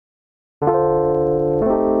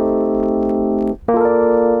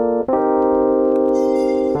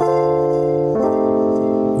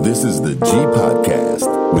This is the G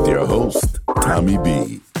Podcast with your host, Tommy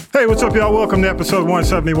B. Hey, what's up, y'all? Welcome to episode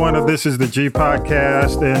 171 of This is the G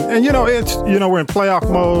Podcast. And we're in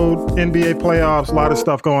playoff mode, NBA playoffs, a lot of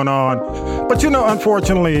stuff going on. But,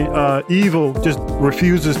 unfortunately, evil just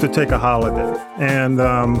refuses to take a holiday. And,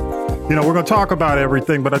 we're going to talk about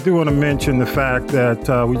everything, but I do want to mention the fact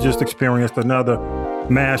that we just experienced another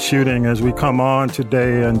mass shooting as we come on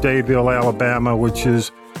today in Dadeville, Alabama, which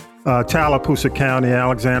is Tallapoosa County,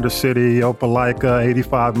 Alexander City, Opelika,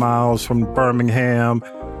 85 miles from Birmingham.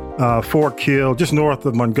 4 killed, just north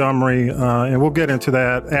of Montgomery, and we'll get into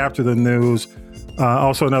that after the news.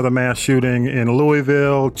 Also another mass shooting in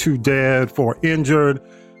Louisville, 2 dead, 4 injured.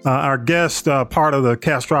 Our guest, part of the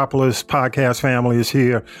Castropolis podcast family, is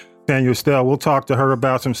here, Sanyu Estelle. We'll talk to her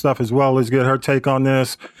about some stuff as well as get her take on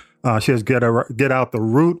this. She has Get Out the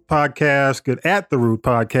Root podcast, Get at the Root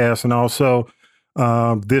podcast, and also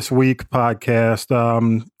This Week podcast.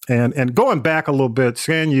 And going back a little bit,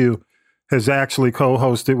 Sanyu has actually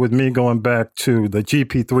co-hosted with me going back to the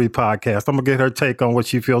GP3 podcast. I'm going to get her take on what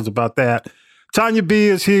she feels about that. Tanya B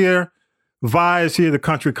is here. Vi is here, the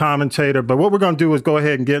country commentator. But what we're going to do is go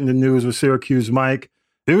ahead and get in the news with Syracuse Mike.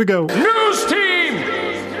 Here we go. News team,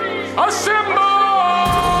 assemble!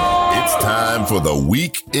 It's time for the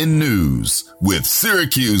Week in News with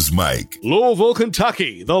Syracuse Mike. Louisville,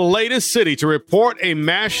 Kentucky, the latest city to report a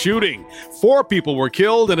mass shooting. 4 people were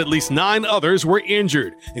killed and at least 9 others were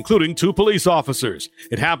injured, including 2 police officers.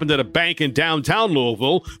 It happened at a bank in downtown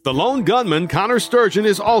Louisville. The lone gunman, Connor Sturgeon,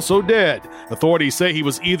 is also dead. Authorities say he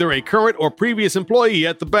was either a current or previous employee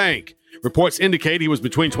at the bank. Reports indicate he was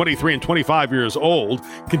between 23 and 25 years old.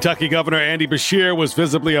 Kentucky Governor Andy Beshear was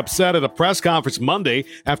visibly upset at a press conference Monday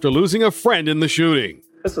after losing a friend in the shooting.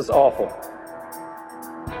 This is awful.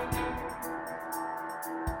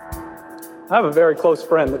 I have a very close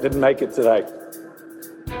friend that didn't make it today.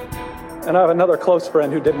 And I have another close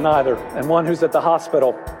friend who didn't either, and one who's at the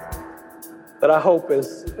hospital that I hope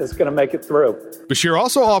is going to make it through. Beshear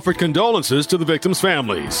also offered condolences to the victims'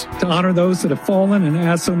 families. To honor those that have fallen and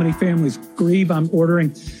as so many families grieve, I'm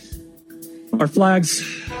ordering our flags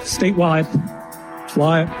statewide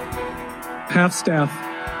fly at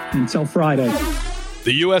half-staff until Friday.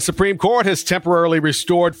 The U.S. Supreme Court has temporarily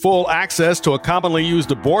restored full access to a commonly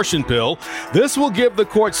used abortion pill. This will give the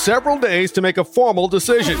court several days to make a formal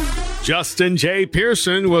decision. Justin J.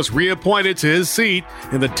 Pearson was reappointed to his seat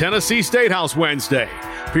in the Tennessee State House Wednesday.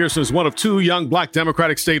 Pearson is one of 2 young black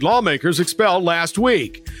Democratic state lawmakers expelled last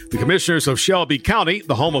week. The commissioners of Shelby County,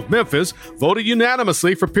 the home of Memphis, voted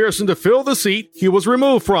unanimously for Pearson to fill the seat he was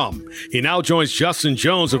removed from. He now joins Justin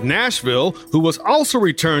Jones of Nashville, who was also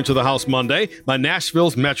returned to the House Monday by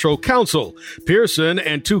Nashville's Metro Council. Pearson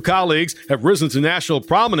and 2 colleagues have risen to national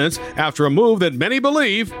prominence after a move that many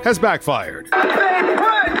believe has backfired. They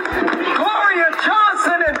put Gloria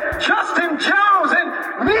Johnson and Justin Jones and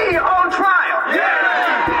me on trial. Yeah!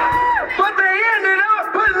 But they ended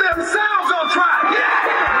up putting themselves on trial.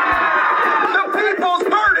 Yeah! The people's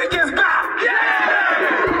verdict is back. Yeah!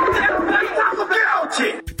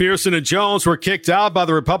 Guilty. Pearson and Jones were kicked out by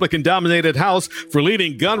the Republican-dominated House for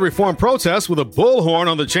leading gun reform protests with a bullhorn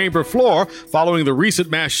on the chamber floor following the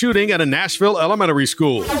recent mass shooting at a Nashville elementary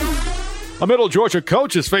school. A Middle Georgia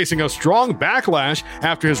coach is facing a strong backlash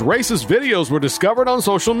after his racist videos were discovered on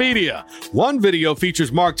social media. One video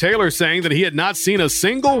features Mark Taylor saying that he had not seen a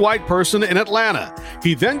single white person in Atlanta.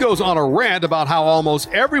 He then goes on a rant about how almost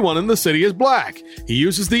everyone in the city is black. He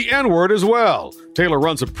uses the N-word as well. Taylor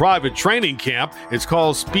runs a private training camp. It's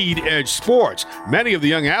called Speed Edge Sports. Many of the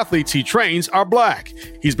young athletes he trains are black.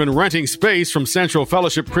 He's been renting space from Central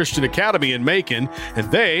Fellowship Christian Academy in Macon,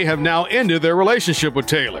 and they have now ended their relationship with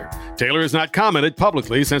Taylor. Taylor has not commented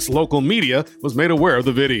publicly since local media was made aware of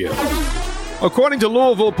the video. According to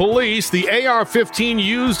Louisville police, the AR-15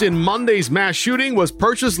 used in Monday's mass shooting was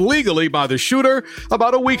purchased legally by the shooter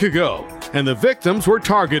about a week ago, and the victims were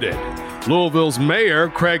targeted. Louisville's mayor,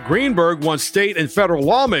 Craig Greenberg, wants state and federal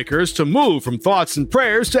lawmakers to move from thoughts and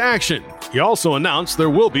prayers to action. He also announced there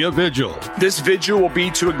will be a vigil. This vigil will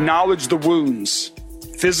be to acknowledge the wounds,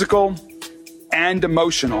 physical and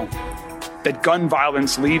emotional, that gun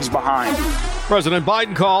violence leaves behind. President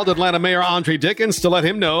Biden called Atlanta Mayor Andre Dickens to let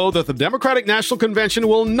him know that the Democratic National Convention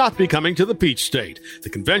will not be coming to the Peach State. The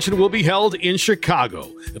convention will be held in Chicago.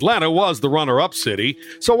 Atlanta was the runner-up city.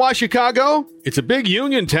 So why Chicago? It's a big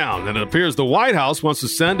union town, and it appears the White House wants to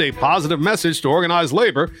send a positive message to organized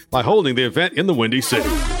labor by holding the event in the Windy City.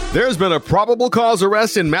 There's been a probable cause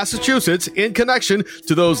arrest in Massachusetts in connection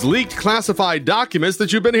to those leaked classified documents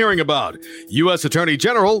that you've been hearing about. U.S. Attorney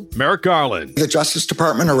General Merrick Garland. The Justice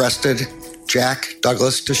Department arrested Jack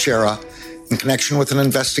Douglas Teixeira in connection with an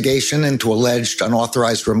investigation into alleged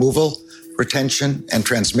unauthorized removal, retention, and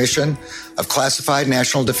transmission of classified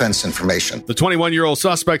national defense information. The 21-year-old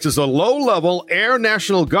suspect is a low-level Air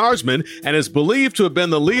National Guardsman and is believed to have been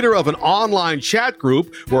the leader of an online chat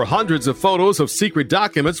group where hundreds of photos of secret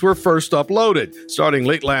documents were first uploaded, starting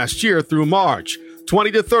late last year through March.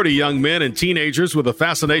 20 to 30 young men and teenagers with a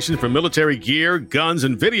fascination for military gear, guns,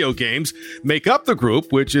 and video games make up the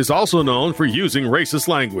group, which is also known for using racist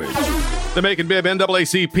language. The Macon Bibb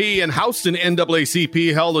NAACP and Houston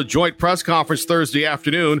NAACP held a joint press conference Thursday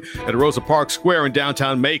afternoon at Rosa Parks Square in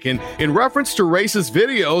downtown Macon in reference to racist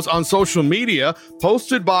videos on social media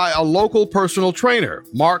posted by a local personal trainer,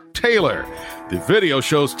 Mark Taylor. The video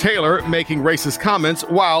shows Taylor making racist comments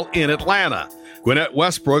while in Atlanta. Gwinnett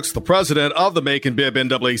Westbrooks, the president of the Macon Bibb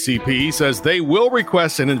NAACP, says they will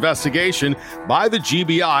request an investigation by the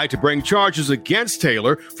GBI to bring charges against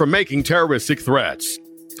Taylor for making terroristic threats.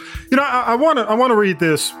 You know, I want to read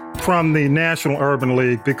this from the National Urban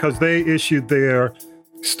League because they issued their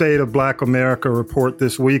State of Black America report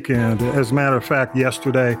this weekend. As a matter of fact,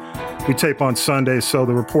 yesterday, we tape on Sunday, so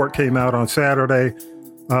the report came out on Saturday.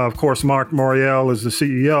 Of course, Mark Morial is the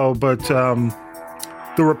CEO, but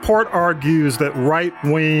the report argues that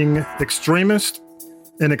right-wing extremists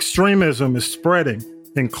and extremism is spreading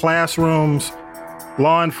in classrooms,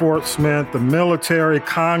 law enforcement, the military,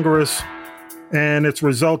 Congress, and it's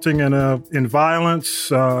resulting in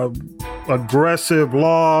violence, aggressive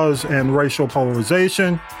laws, and racial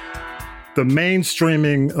polarization. The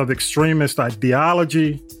mainstreaming of extremist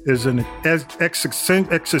ideology is an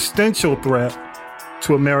existential threat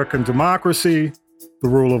to American democracy, the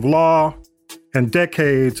rule of law, and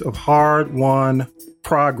decades of hard-won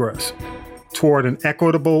progress toward an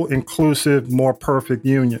equitable, inclusive, more perfect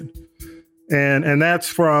union. And that's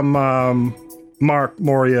from Mark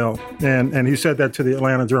Morial, and he said that to the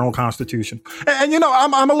Atlanta Journal-Constitution. And you know,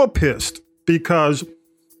 I'm a little pissed because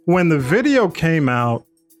when the video came out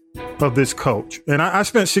of this coach, and I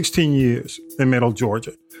spent 16 years in Middle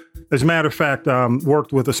Georgia. As a matter of fact,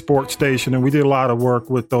 worked with a sports station, and we did a lot of work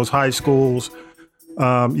with those high schools,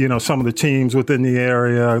 some of the teams within the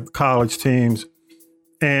area, college teams.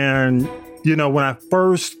 And, you know, when I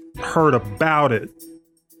first heard about it,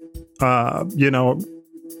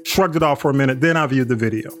 shrugged it off for a minute, then I viewed the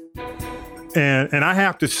video. And I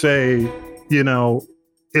have to say, you know,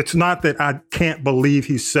 it's not that I can't believe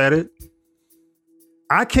he said it.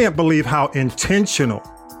 I can't believe how intentional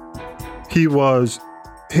he was,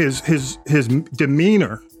 his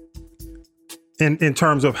demeanor in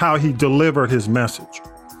terms of how he delivered his message.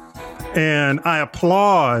 And I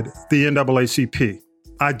applaud the NAACP.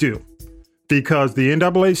 I do. Because the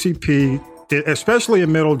NAACP, especially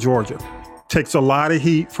in Middle Georgia, takes a lot of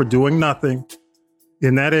heat for doing nothing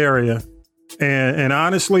in that area. And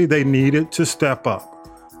honestly, they needed to step up.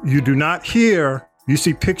 You do not hear, you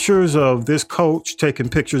see pictures of this coach taking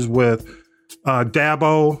pictures with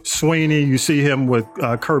Dabo Sweeney. You see him with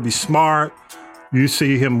Kirby Smart. You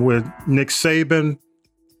see him with Nick Saban.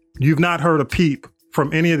 You've not heard a peep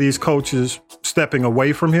from any of these coaches stepping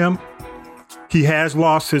away from him. He has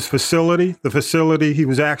lost his facility. The facility he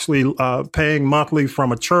was actually paying monthly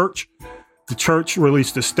from a church. The church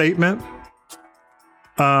released a statement.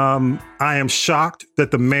 I am shocked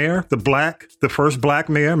that the mayor, the first black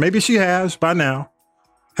mayor, maybe she has by now,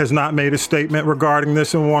 has not made a statement regarding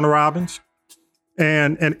this in Warner Robins.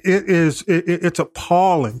 And it's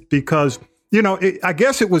appalling because, you know, I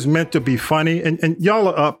guess it was meant to be funny. And y'all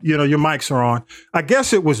are up, you know, your mics are on. I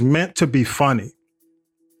guess it was meant to be funny,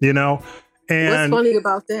 you know. And what's funny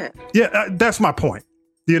about that? Yeah, that's my point.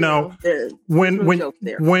 You know,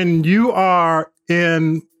 when you are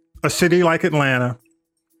in a city like Atlanta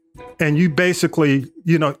and you basically,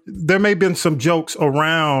 you know, there may have been some jokes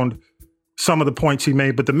around some of the points he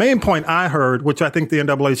made, but the main point I heard, which I think the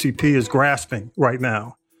NAACP is grasping right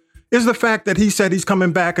now, is the fact that he said he's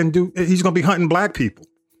coming back and he's going to be hunting black people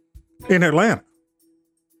in Atlanta.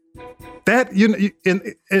 That, you know,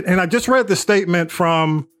 and I just read the statement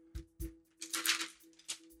from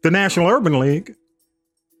the National Urban League.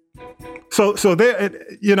 So there,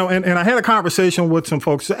 you know, and I had a conversation with some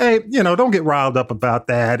folks. Say, hey, you know, don't get riled up about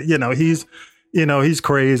that. You know, he's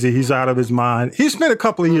crazy. He's out of his mind. He spent a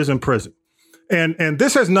couple of years in prison. And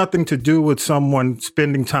this has nothing to do with someone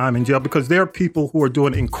spending time in jail, because there are people who are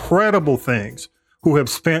doing incredible things who have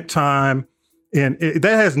spent time, and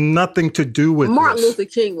that has nothing to do with Martin Luther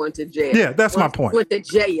King went to jail. Yeah, that's my point. Went to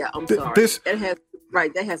jail. I'm sorry.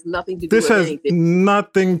 That has nothing to do with anything. This has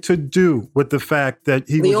nothing to do with the fact that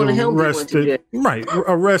he was arrested. Right,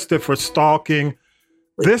 arrested for stalking.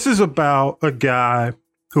 This is about a guy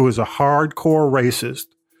who is a hardcore racist,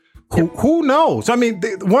 Who knows? I mean,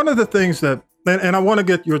 one of the things that, and I want to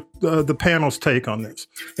get your the panel's take on this.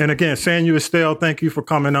 And again, Sanyu Estelle, thank you for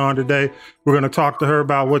coming on today. We're going to talk to her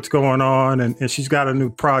about what's going on, and she's got a new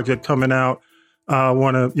project coming out.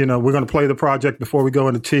 We're going to play the project before we go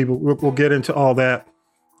into tea, but we'll get into all that.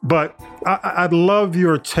 But I'd love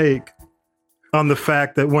your take on the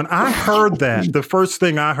fact that when I heard that, the first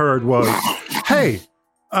thing I heard was, hey,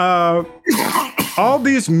 all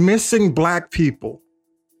these missing Black people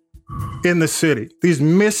in the city, these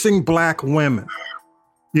missing Black women,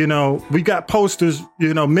 we got posters,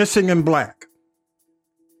 missing in Black.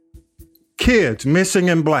 Kids missing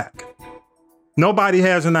in Black. Nobody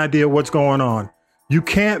has an idea what's going on. You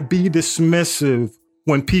can't be dismissive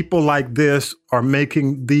when people like this are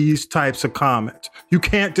making these types of comments. You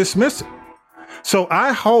can't dismiss it. So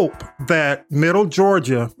I hope that Middle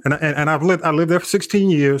Georgia, and I lived there for 16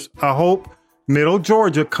 years. I hope Middle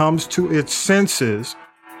Georgia comes to its senses.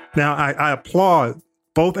 Now, I applaud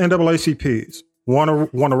both NAACPs, Warner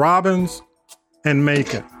Robins and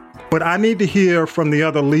Macon, but I need to hear from the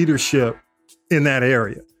other leadership in that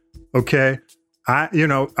area. Okay, I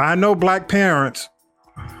know Black parents,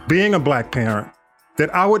 being a Black parent,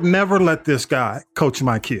 that I would never let this guy coach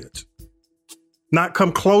my kids, not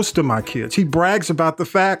come close to my kids. He brags about the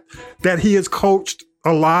fact that he has coached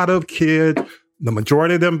a lot of kids, the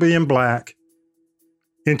majority of them being Black,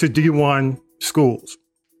 into D1 schools.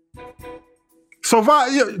 So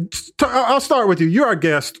I'll start with you. You're our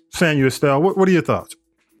guest, Sanyu Estelle. What are your thoughts?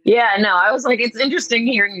 Yeah, no, I was like, it's interesting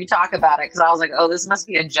hearing you talk about it, because I was like, oh, this must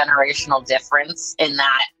be a generational difference in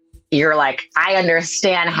that you're like, I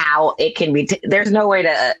understand how it can be. There's no way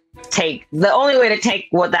to take, the only way to take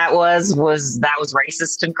what that was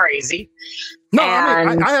racist and crazy. No,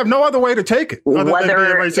 I have no other way to take it.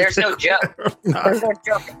 There's no joke. There's no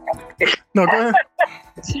joke. No, go ahead.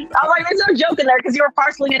 I was like, there's no joke in there, because you were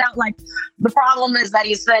parceling it out like, the problem is that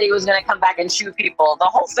he said he was going to come back and shoot people. The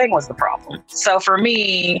whole thing was the problem. So for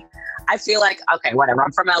me, I feel like, okay, whatever.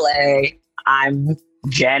 I'm from LA. I'm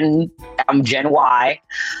Gen Y,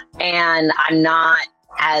 and I'm not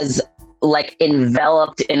as like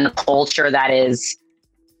enveloped in the culture that is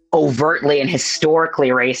overtly and historically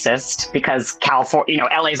racist, because California,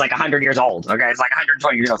 LA is like 100 years old. Okay. It's like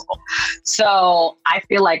 120 years old. So I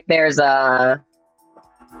feel like there's a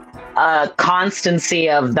constancy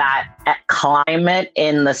of that climate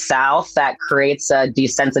in the South that creates a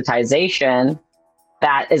desensitization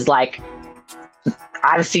that is like,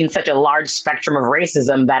 I've seen such a large spectrum of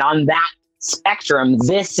racism that on that spectrum,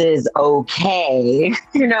 this is okay,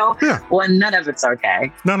 when none of it's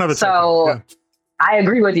okay. None of it's okay. So I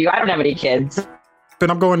agree with you. I don't have any kids. Then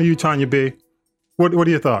I'm going to you, Tanya B. What are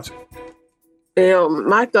your thoughts?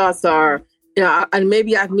 My thoughts are, and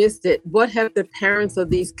maybe I've missed it. What have the parents of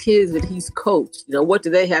these kids that he's coached, what do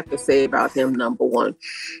they have to say about him, number one?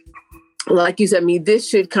 Like you said, this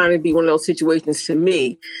should kind of be one of those situations to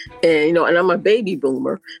me. And, and I'm a baby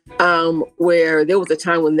boomer, where there was a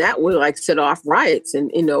time when that would like set off riots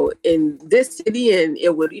and, in this city, and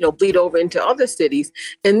it would, bleed over into other cities.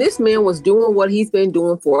 And this man was doing what he's been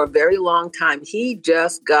doing for a very long time. He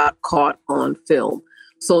just got caught on film.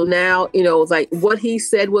 So now, it's like what he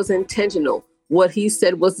said was intentional. What he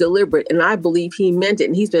said was deliberate, and I believe he meant it.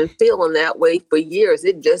 And he's been feeling that way for years.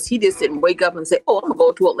 He just didn't wake up and say, "Oh, I'm gonna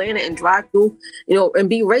go to Atlanta and drive through, and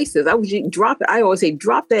be racist." I would drop it. I always say,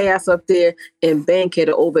 drop the ass up there and bank it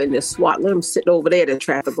over in the SWAT. Let him sit over there at the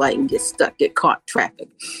traffic light and get stuck, get caught traffic.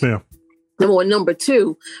 Yeah. Number one. Number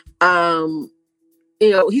two,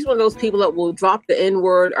 he's one of those people that will drop the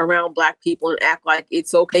N-word around Black people and act like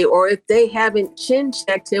it's okay. Or if they haven't chin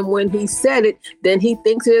checked him when he said it, then he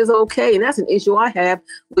thinks it is okay. And that's an issue I have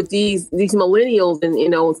with these millennials and,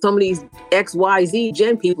 some of these XYZ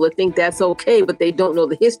Gen people that think that's okay, but they don't know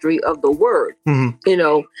the history of the word.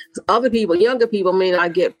 Mm-hmm. Other people, younger people may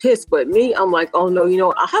not get pissed, but me, I'm like, oh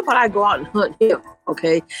no, how about I go out and hunt him?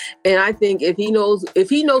 Okay. And I think if he knows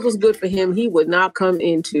what's good for him, he would not come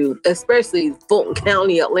into, especially Fulton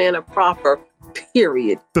County, Atlanta proper,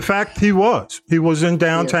 period. The fact he was in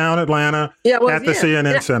downtown Atlanta at the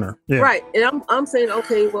CNN Center. Yeah. Right. And I'm saying,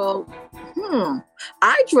 okay, well,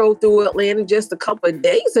 I drove through Atlanta just a couple of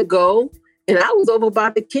days ago, and I was over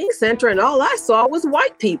by the King Center, and all I saw was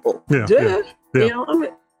white people. Yeah.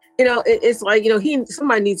 It's like,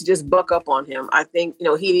 somebody needs to just buck up on him. I think,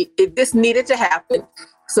 if this needed to happen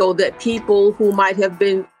so that people who might have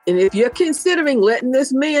been, and if you're considering letting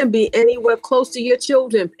this man be anywhere close to your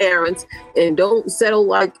children, parents, and don't settle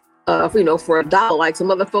like, for a dollar like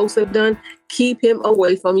some other folks have done, keep him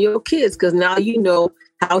away from your kids, because now you know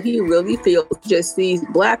how he really feels. Just these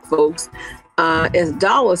Black folks as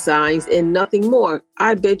dollar signs and nothing more.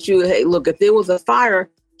 I bet you, hey, look, if there was a fire,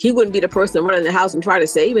 he wouldn't be the person running the house and try to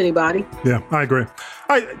save anybody. Yeah, I agree.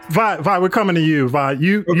 Vi, we're coming to you. Vi,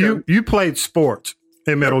 you played sports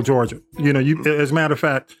in Middle Georgia. You know, as a matter of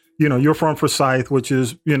fact, you know, you're from Forsyth, which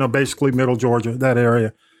is, you know, basically Middle Georgia, that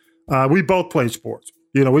area. We both played sports.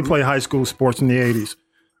 You know, we played high school sports in the 80s.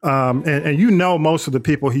 And you know most of the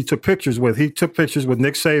people he took pictures with. He took pictures with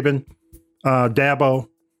Nick Saban, Dabo.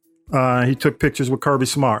 He took pictures with Kirby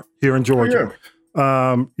Smart here in Georgia.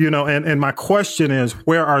 Oh, yeah. You know, and my question is,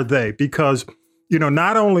 where are they? Because, you know,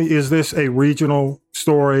 not only is this a regional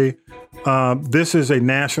story, this is a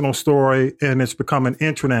national story, and it's become an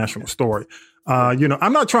international story. You know,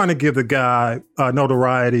 I'm not trying to give the guy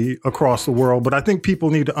notoriety across the world, but I think people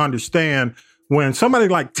need to understand when somebody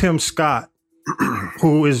like Tim Scott,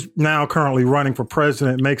 who is now currently running for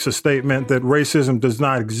president, makes a statement that racism does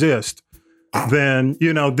not exist, then,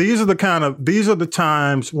 you know, these are the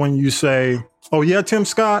times when you say, oh, yeah, Tim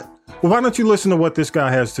Scott, well, why don't you listen to what this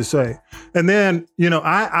guy has to say? And then, you know,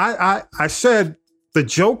 I said the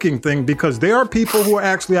joking thing because there are people who are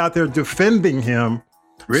actually out there defending him,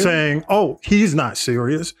 really? Saying, oh, he's not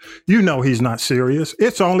serious. You know he's not serious.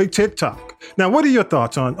 It's only TikTok. Now, what are your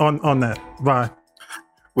thoughts on that, Vi?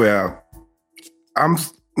 Well, I'm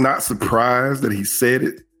not surprised that he said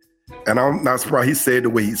it, and I'm not surprised he said it the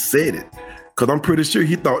way he said it. Because I'm pretty sure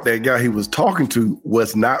he thought that guy he was talking to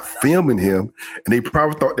was not filming him, and he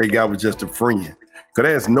probably thought that guy was just a friend. Because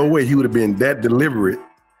there's no way he would have been that deliberate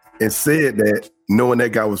and said that knowing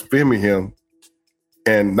that guy was filming him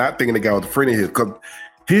and not thinking the guy was a friend of his. Because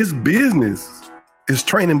his business is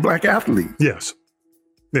training black athletes. Yes.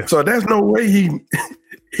 So there's no way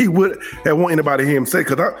he would have want anybody to hear him say,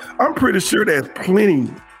 because I'm pretty sure there's plenty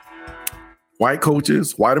white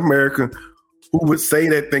coaches, white American, who would say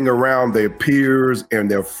that thing around their peers and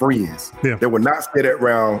their friends. Yeah. They would not say that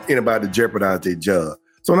around anybody to jeopardize their job.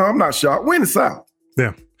 So no, I'm not shocked. We're in the South.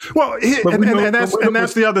 Yeah. Well,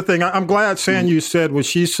 that's the other thing. I'm glad Sanyu said what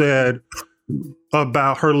she said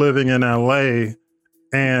about her living in LA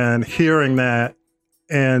and hearing that,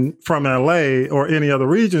 and from LA or any other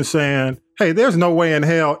region saying, hey, there's no way in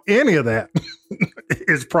hell any of that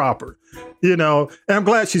is proper. You know, and I'm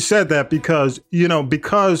glad she said that because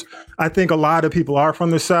I think a lot of people are from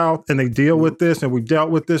the South and they deal with this, and we've dealt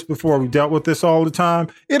with this before. We dealt with this all the time.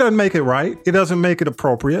 It doesn't make it right. It doesn't make it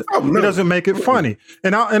appropriate. Oh, no. It doesn't make it funny.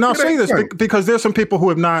 And I'll say this because there's some people who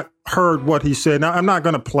have not heard what he said. Now, I'm not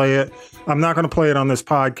going to play it. I'm not going to play it on this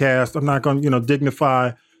podcast. I'm not going to,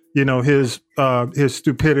 dignify, his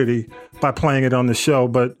stupidity by playing it on the show.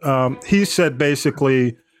 But he said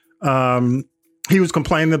basically, he was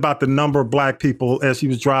complaining about the number of black people as he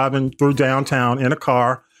was driving through downtown in a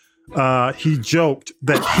car. He joked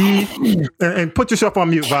that and put yourself on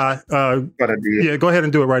mute, Vi. Yeah, go ahead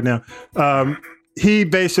and do it right now. He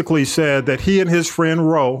basically said that he and his friend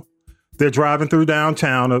Ro, they're driving through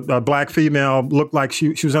downtown. A black female looked like she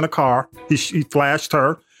was in a car. He flashed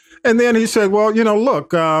her. And then he said, well, look,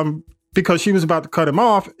 because she was about to cut him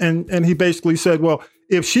off. And he basically said, well,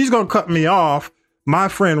 if she's going to cut me off, my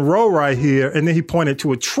friend Ro right here, and then he pointed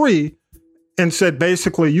to a tree and said,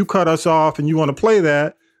 basically, you cut us off and you want to play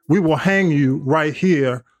that, we will hang you right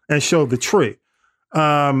here and show the tree.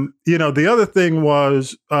 The other thing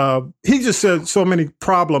was he just said so many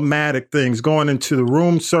problematic things going into the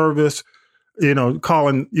room service,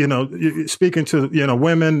 calling, speaking to,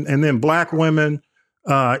 women and then black women.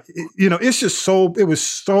 It's just it was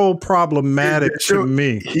so problematic to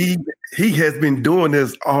me. He has been doing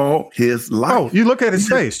this all his life. Oh, you look at his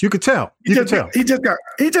face. You could tell. He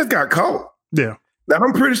just got caught. Yeah. Now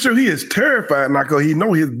I'm pretty sure he is terrified now because he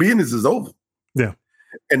know his business is over. Yeah.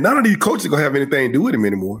 And none of these coaches are gonna have anything to do with him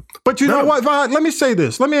anymore. But you know what, Vaughn? Let me say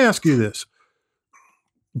this. Let me ask you this.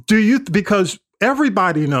 Because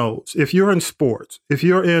everybody knows if you're in sports, if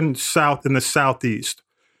you're in the Southeast,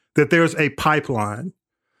 that there's a pipeline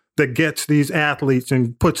that gets these athletes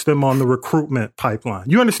and puts them on the recruitment pipeline.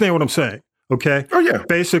 You understand what I'm saying? Okay. Oh, yeah.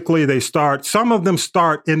 Basically, some of them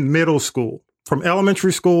start in middle school, from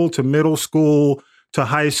elementary school to middle school to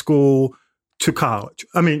high school to college.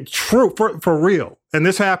 I mean, true, for real. And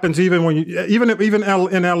this happens even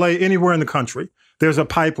in LA, anywhere in the country, there's a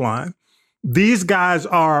pipeline. These guys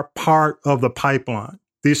are part of the pipeline.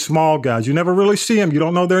 These small guys, you never really see them. You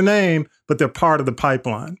don't know their name, but they're part of the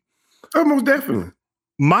pipeline. Oh, most definitely.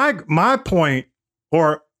 My point,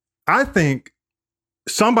 or I think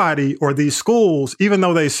somebody or these schools, even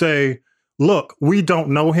though they say, look, we don't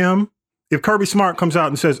know him. If Kirby Smart comes out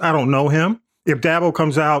and says, I don't know him. If Dabo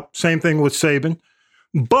comes out, same thing with Saban.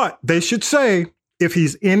 But they should say, if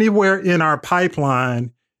he's anywhere in our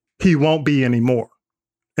pipeline, he won't be anymore.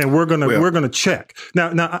 And we're gonna check.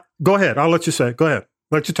 Now, go ahead. I'll let you say. Go ahead.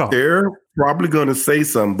 Let you talk. They're probably gonna say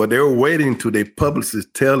something, but they're waiting till their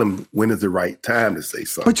publicists tell them when is the right time to say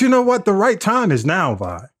something. But you know what? The right time is now,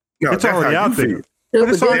 Vi. No, it's already out there. No,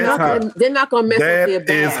 but they're not going to mess up their bag.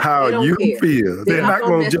 That is how you feel. They're not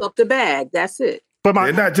going to mess up the bag. That's it. But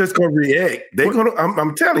they're not just going to react. They're going to.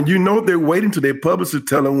 I'm telling you, they're waiting till their publicist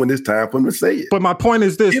tell them when it's time for them to say it. But my point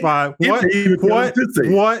is this, Vi.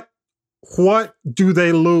 What do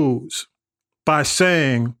they lose by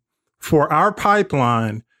saying for our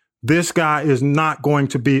pipeline, this guy is not going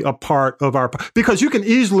to be a part of our? Because you can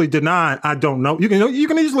easily deny, I don't know. You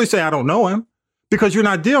can easily say I don't know him. Because you're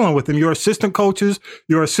not dealing with him. Your assistant coaches,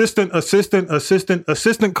 your assistant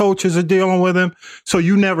coaches are dealing with him. So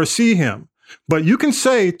you never see him. But you can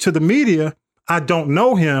say to the media, I don't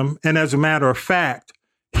know him. And as a matter of fact,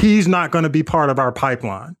 he's not going to be part of our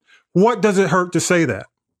pipeline. What does it hurt to say that?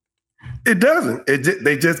 It doesn't.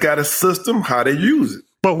 They just got a system, how they use it.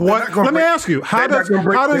 But let me ask you,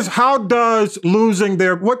 what does losing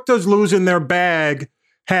their bag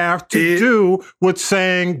have to do with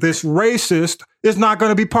saying this racist is not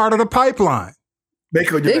going to be part of the pipeline? They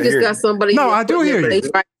just got somebody. No, I do hear you.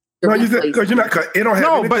 No, because you're not. It don't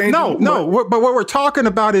have anything. No. But what we're talking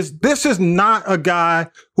about is this is not a guy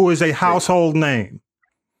who is a household name.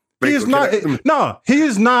 He is not. No, he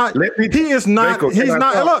is not. He is not. He's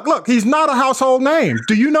not. Look. He's not a household name.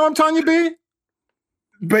 Do you know him, Tanya B?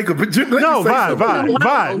 Baker, but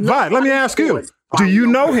Vi. Let me ask you. Do you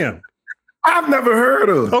know him? I've never heard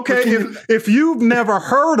of him. Okay, if you've never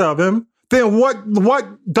heard of him, then what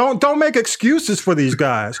don't make excuses for these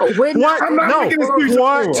guys. I'm not making excuses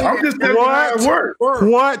for him. I'm just telling you how it works.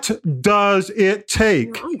 What does it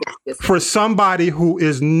take for somebody who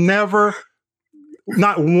is never,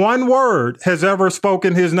 not one word has ever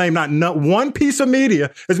spoken his name, not one piece of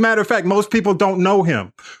media. As a matter of fact, most people don't know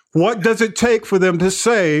him. What does it take for them to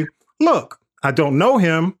say, look, I don't know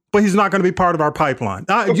him, but he's not going to be part of our pipeline?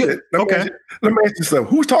 Let me ask you something.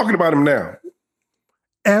 Who's talking about him now?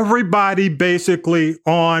 Everybody basically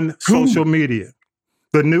on social media.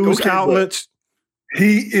 The news outlets.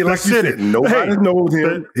 He, like you said, nobody knows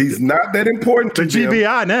him. He's not that important to the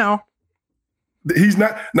GBI now. He's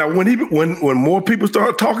not. Now, when more people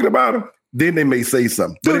start talking about him, then they may say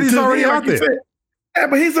something. Dude, he's already out there. Yeah,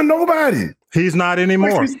 but he's a nobody. He's not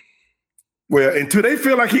anymore. Well, until they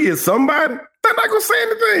feel like he is somebody, they're not gonna say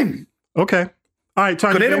anything. Okay. All right,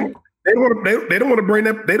 Tanya. They don't want to bring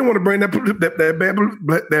that. They don't want to bring that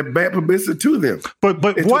bad publicity to them. But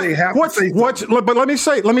let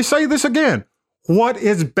me say this again. What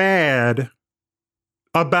is bad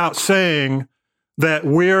about saying that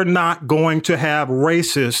we're not going to have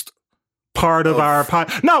racist part of our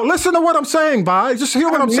No, listen to what I'm saying, Vi. Just hear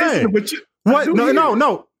what I'm saying.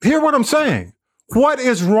 No. Hear what I'm saying. What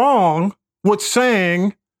is wrong with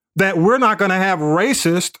saying that we're not going to have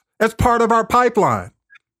racist as part of our pipeline?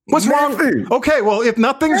 What's wrong? Okay, well, if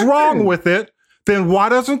nothing's wrong with it, then why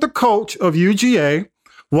doesn't the coach of UGA,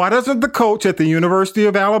 why doesn't the coach at the University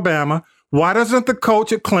of Alabama, why doesn't the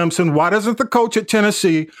coach at Clemson, why doesn't the coach at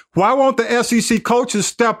Tennessee, why won't the SEC coaches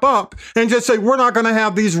step up and just say, we're not going to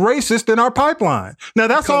have these racists in our pipeline? Now,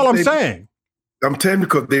 that's all I'm saying. I'm telling you,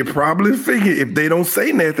 because they probably figure if they don't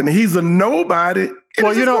say nothing, he's a nobody.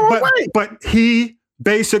 Well, but he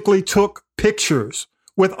basically took pictures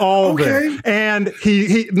with all of them. And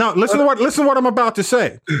listen to what I'm about to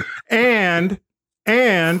say. And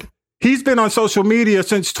he's been on social media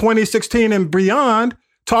since 2016 and beyond,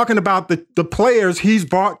 talking about the players he's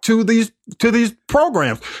brought to these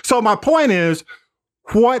programs. So my point is,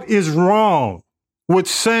 what is wrong with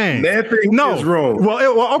saying nothing is wrong?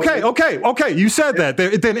 Well, okay. You said that.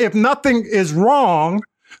 Then if nothing is wrong,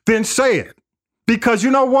 then say it. Because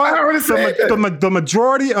you know what? The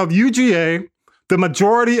majority of UGA, the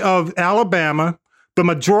majority of Alabama, the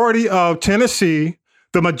majority of Tennessee,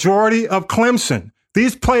 the majority of Clemson,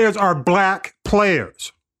 these players are black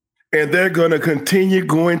players. And they're going to continue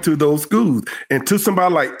going to those schools. And to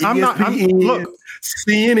somebody like ESPN,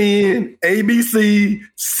 CNN, ABC,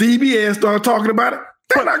 CBS start talking about it,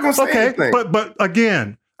 they're not going to say anything. But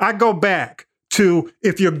again, I go back to,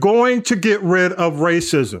 if you're going to get rid of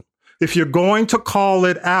racism, if you're going to call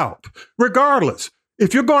it out, regardless,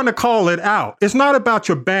 if you're going to call it out, it's not about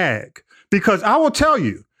your bag. Because I will tell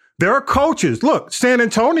you, there are coaches. Look, San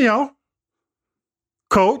Antonio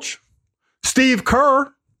coach, Steve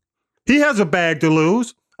Kerr, he has a bag to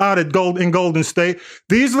lose out at Golden State.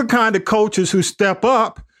 These are the kind of coaches who step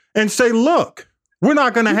up and say, look, we're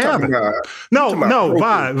not going to have it. No,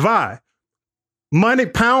 Vi. Money,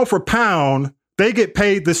 pound for pound, they get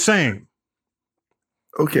paid the same.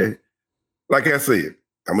 Okay. Like I said,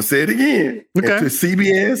 I'm gonna say it again. Okay. To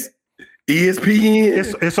CBS,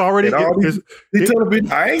 ESPN. It's already.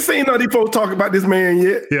 I ain't seen none of these folks talk about this man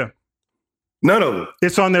yet. Yeah. None of them.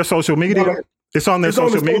 It's on their social media. It's on their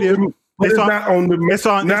social media. It's not on the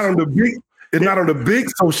big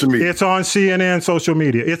social media. It's on CNN social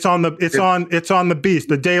media. It's on the Beast,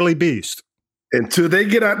 the Daily Beast. Until they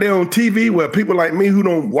get out there on TV where people like me who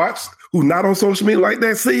don't watch, who not on social media like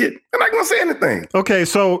that see it, they're not gonna say anything. Okay,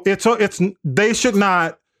 so they should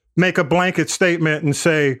not make a blanket statement and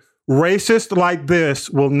say racist like this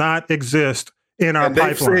will not exist in our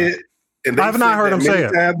pipeline. I've not heard them say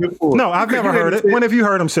it. No, I've never heard it. When have you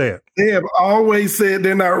heard them say it? They have always said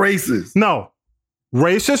they're not racist. No,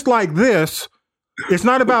 racist like this. It's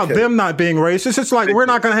not about them not being racist. It's like we're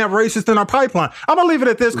not going to have racists in our pipeline. I'm going to leave it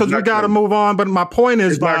at this because we got to move on. But my point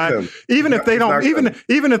is, even if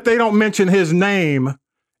they don't mention his name,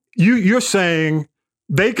 you're saying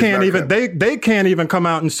they can't even come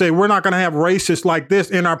out and say we're not going to have racists like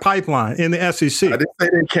this in our pipeline in the SEC. I didn't say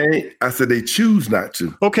they can't. I said they choose not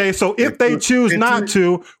to. Okay, so if they choose not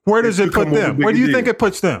to, where does it put them? Where do you think it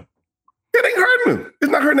puts them? It ain't hurting them.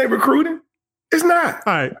 It's not hurting their recruiting. It's not.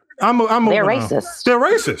 All right. They're racist. They're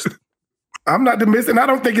racist. I'm not dismissing. I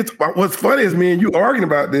don't think it's what's funny is me and you arguing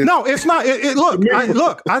about this. No, it's not.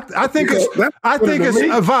 I think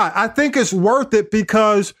it's worth it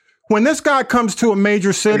because when this guy comes to a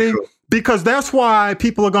major city, because that's why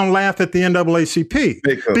people are going to laugh at the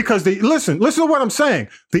NAACP. Because listen to what I'm saying.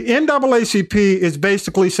 The NAACP is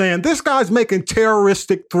basically saying this guy's making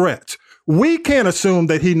terroristic threats. We can't assume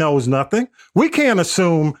that he knows nothing. We can't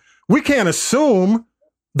assume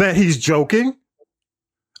that he's joking.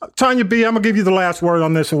 Tanya B., I'm going to give you the last word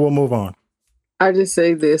on this and we'll move on. I just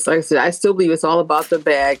say this. Like I said, I still believe it's all about the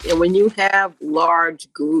bag. And when you have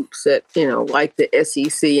large groups that, like the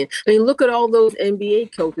SEC, and look at all those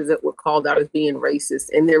NBA coaches that were called out as being racist,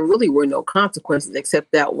 and there really were no consequences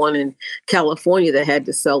except that one in California that had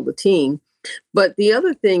to sell the team. But the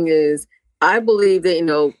other thing is, I believe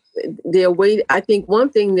that, they're waiting. I think one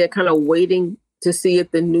thing they're kind of waiting to see if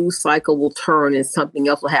the news cycle will turn and something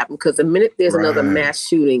else will happen. Because the minute there's another mass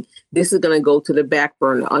shooting, this is going to go to the back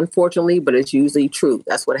burner, unfortunately, but it's usually true.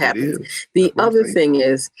 That's what happens. The other thing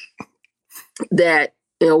is that,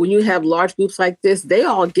 when you have large groups like this, they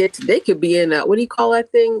could be in what do you call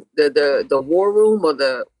that thing? The war room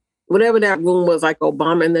or whatever that room was like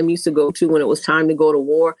Obama and them used to go to when it was time to go to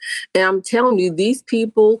war. And I'm telling you, these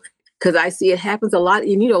people, because I see it happens a lot,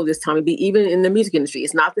 and this time, even in the music industry,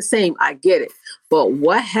 it's not the same. I get it. But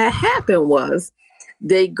what had happened was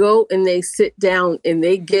they go and they sit down and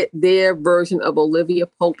they get their version of Olivia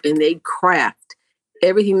Pope and they craft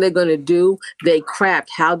everything they're going to do. They craft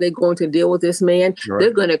how they're going to deal with this man. Right.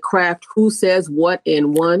 They're going to craft who says what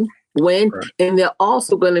and when. Right. And they're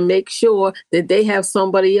also going to make sure that they have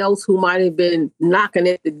somebody else who might have been knocking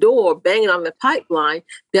at the door, banging on the pipeline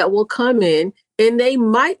that will come in. And they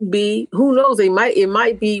might be, who knows, it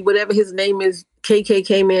might be whatever his name is,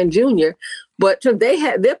 KKK Man Jr., but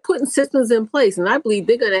they're putting systems in place. And I believe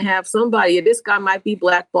they're going to have somebody, this guy might be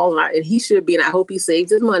blackballed, and he should be, and I hope he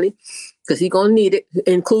saves his money because he's going to need it,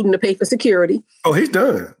 including to pay for security. Oh, he's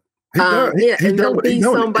done. And there'll be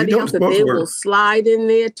somebody else that they will slide in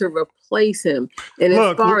there to replace him. And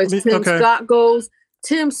as far as Tim Scott goes,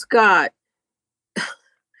 Tim Scott,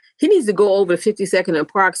 he needs to go over 52nd and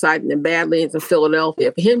Parkside in the Badlands of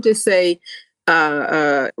Philadelphia. For him to say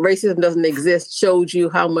racism doesn't exist shows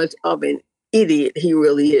you how much of an idiot he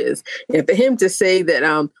really is. And for him to say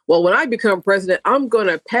that, when I become president, I'm going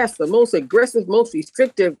to pass the most aggressive, most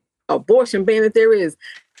restrictive abortion ban that there is.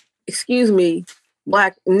 Excuse me,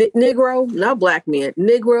 black Negro, not black man,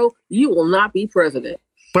 Negro, you will not be president.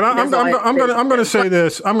 But I'm going to say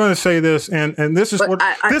this. I'm going to say this, and this is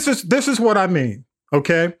this is what I mean.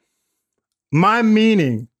 Okay. My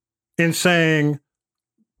meaning in saying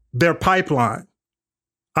their pipeline,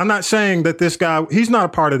 I'm not saying that this guy, he's not a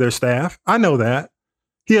part of their staff. I know that.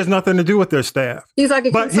 He has nothing to do with their staff. He's like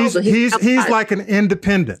a consultant. He's like an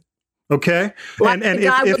independent. Okay. Like and the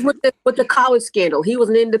guy with the college scandal, he was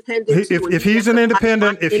an independent. If he's an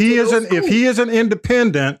independent, if he is an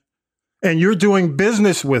independent and you're doing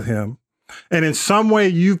business with him and in some way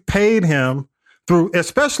you've paid him through,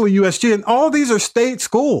 especially USG, and all these are state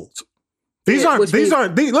schools. Listen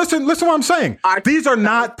what I'm saying. These are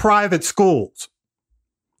not private schools.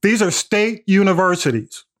 These are state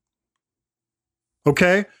universities.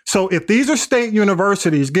 Okay? So if these are state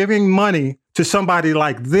universities giving money to somebody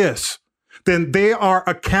like this, then they are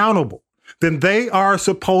accountable. Then they are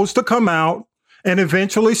supposed to come out and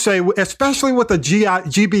eventually say, especially with the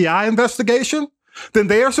GBI investigation, then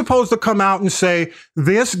they are supposed to come out and say,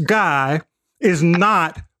 this guy is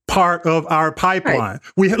not part of our pipeline.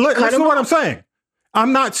 Right. Listen to what I'm saying.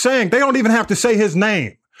 I'm not saying they don't even have to say his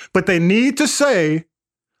name, but they need to say,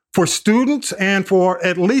 for students and for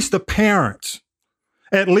at least the parents,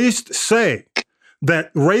 at least say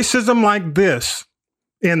that racism like this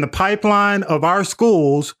in the pipeline of our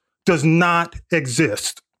schools does not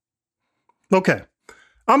exist. Okay.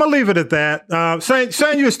 I'm going to leave it at that.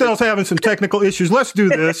 Sanyu Estelle's having some technical issues. Let's do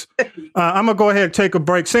this. I'm going to go ahead and take a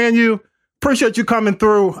break. Sanyu, appreciate you coming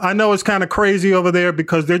through. I know it's kind of crazy over there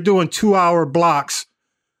because they're doing 2-hour blocks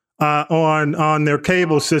on their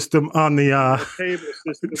cable system on the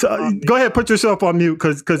so go ahead, put yourself on mute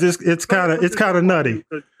because it's kind of nutty.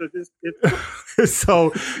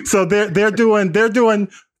 so they're doing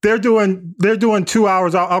 2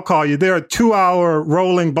 hours. I'll call you. There are 2-hour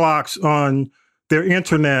rolling blocks on their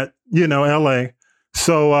internet, LA.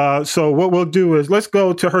 So what we'll do is let's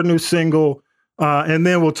go to her new single, and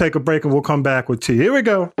then we'll take a break and we'll come back with T. Here we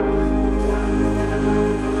go.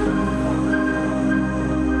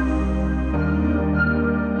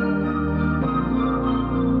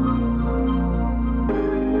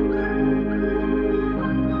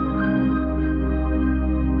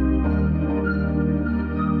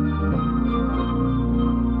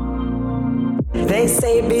 They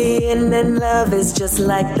say being in love is just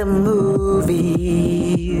like the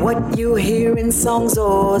movie. What you hear in songs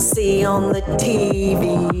or see on the TV.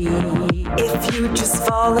 If you just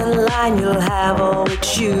fall in line, you'll have all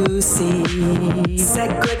that you see.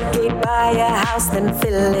 Segregate by a house, then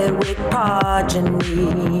fill it with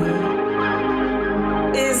progeny.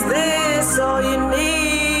 Is this all you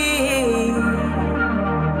need?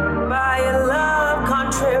 By a love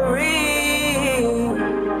contrary.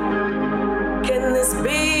 Can this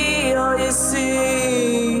be all you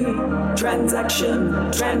see? Transaction.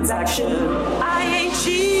 I ain't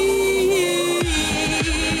cheap.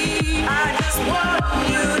 I just want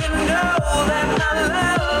you to know that my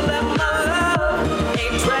love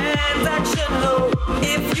ain't transactional.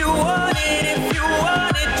 If you want it,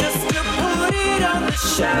 just to put it on the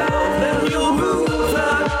shelf, then you'll rue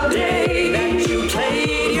the day that you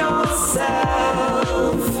played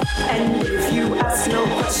yourself. And if you ask no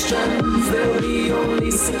questions, there'll be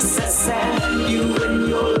only success, and you and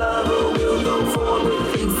your lover will go forward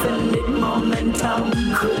with infinite momentum.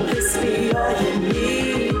 Could this be all you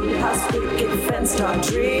need? House picket fence, dark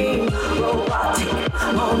dream, robotic,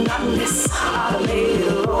 monotonous,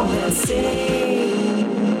 automated romancing.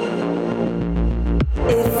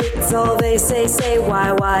 If it's all they say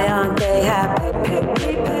why aren't they happy?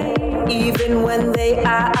 Even when they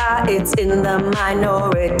are, it's in the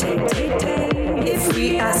minority. If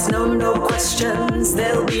we ask no questions,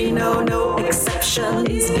 there'll be no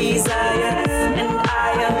exceptions. Desire and I.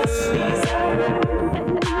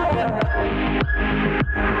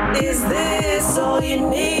 Is this all you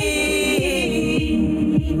need?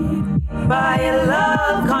 By a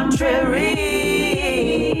love contrary.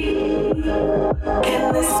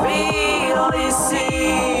 Can this be all you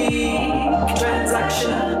see?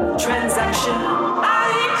 Transaction.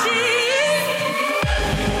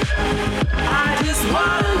 I just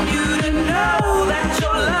want you to know that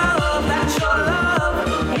your love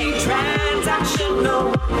ain't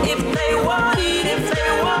transactional. If they want it,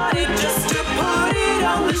 just to put it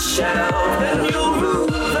on the shelf, then you'll rue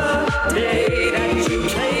the day that you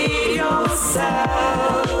played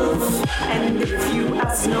yourself. And if you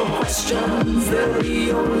ask no questions, there'll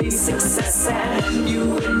be only success, and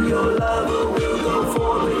you and your lover will go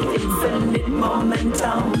forward with infinite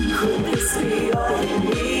momentum. Could this be all you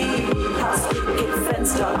need? House picket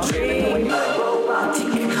fence, dark dream,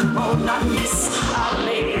 robotic, monotonous,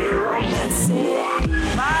 automated romancing.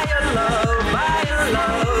 Buy a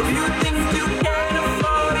love, you think you can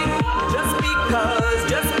afford it just because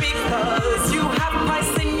you have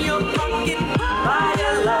price in your pocket. Buy a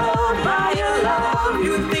love,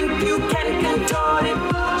 you think you can contort it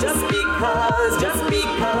just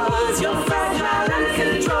because you're fragile and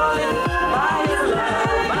controlling. Buy a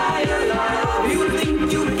love, you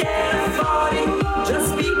think you can afford it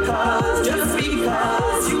just because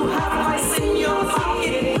you have price in your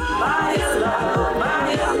pocket. Buy a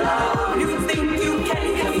love, you think you can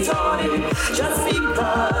contort it just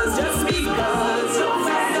because you're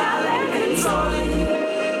fragile and controlling.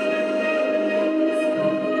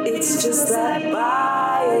 It's just that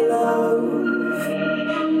buy love.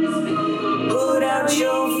 Put out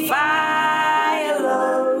your fire,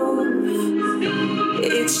 love.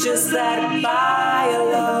 It's just that buy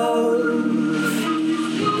love.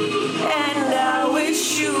 And I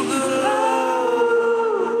wish you good love.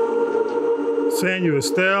 Sanyu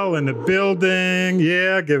Estelle in the building.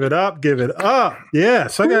 Yeah, give it up, give it up.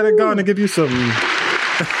 Yes, I got to go and give you some some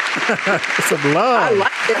love. I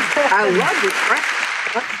like this. I love this.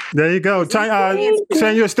 There you go.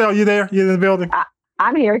 Sanyu Estelle, you there? You in the building?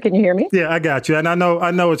 I'm here. Can you hear me? Yeah, I got you. And I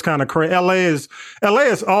know it's kind of crazy. LA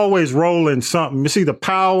is always rolling something. You see, the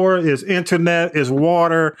power is internet, is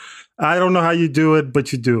water. I don't know how you do it,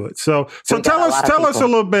 but you do it. So tell us a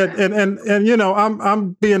little bit. And you know,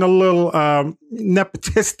 I'm being a little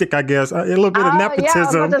nepotistic, I guess. A little bit of nepotism. Yeah, I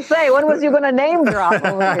was about to say, when was you going to name drop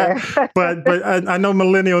over here? but I know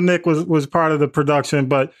Millennial Nick was part of the production.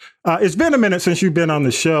 But it's been a minute since you've been on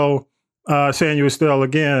the show. Sanyu Estelle,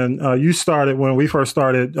 again, you started when we first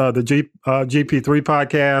started the GP3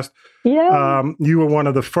 podcast. Yeah. You were one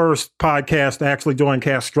of the first podcasts to actually join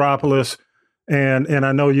Castropolis. And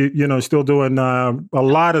I know you know still doing a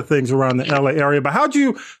lot of things around the LA area. But how'd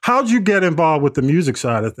you get involved with the music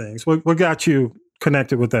side of things? What got you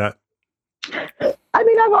connected with that? I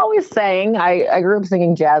mean, I've always sang. I grew up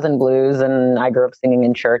singing jazz and blues, and I grew up singing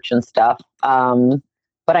in church and stuff.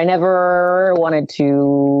 But I never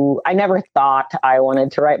thought I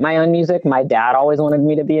wanted to write my own music. My dad always wanted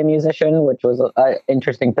me to be a musician, which was an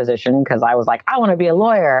interesting position because I was like, I want to be a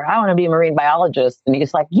lawyer. I want to be a marine biologist. And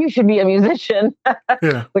he's like, you should be a musician,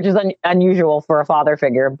 which is unusual for a father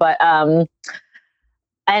figure. But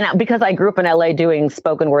and because I grew up in LA doing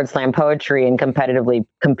spoken word slam poetry and competitively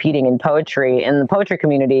competing in poetry, in the poetry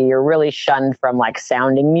community, you're really shunned from like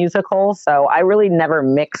sounding musical. So I really never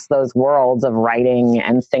mixed those worlds of writing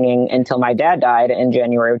and singing until my dad died in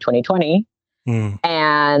January of 2020.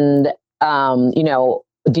 And, you know,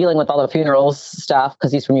 dealing with all the funerals stuff,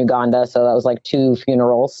 because he's from Uganda. So that was like 2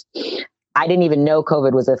 funerals. I didn't even know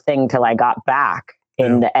COVID was a thing till I got back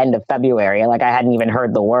in the end of February. Like I hadn't even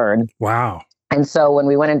heard the word. Wow. And so when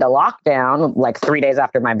we went into lockdown, like 3 days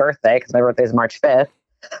after my birthday, because my birthday is March 5th,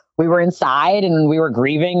 we were inside and we were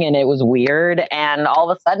grieving and it was weird. And all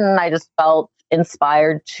of a sudden I just felt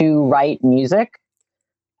inspired to write music.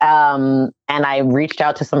 And I reached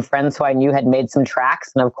out to some friends who I knew had made some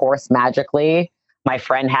tracks. And of course, magically, my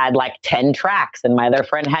friend had like 10 tracks and my other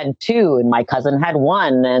friend had 2 and my cousin had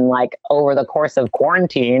 1. And like over the course of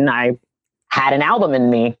quarantine, I had an album in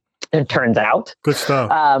me. It turns out. Good stuff.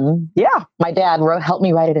 Yeah, my dad helped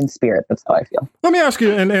me write it in spirit. That's how I feel. Let me ask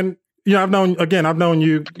you, and you know, I've known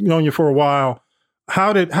you for a while.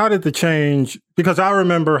 How did the change? Because I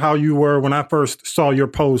remember how you were when I first saw your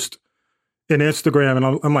post in Instagram, and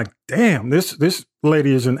I'm like, damn, this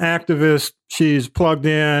lady is an activist. She's plugged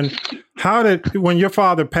in. When your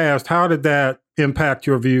father passed, how did that impact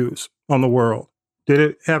your views on the world? Did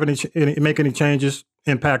it have make any changes?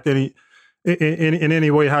 Impact any? In any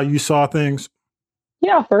way how you saw things?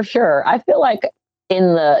 Yeah, for sure. I feel like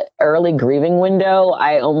in the early grieving window,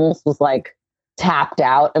 I almost was like tapped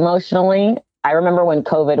out emotionally. I remember when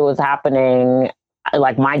COVID was happening,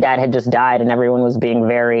 like my dad had just died and everyone was being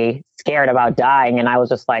very scared about dying. And I was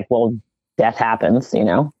just like, well, death happens, you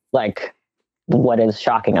know, like what is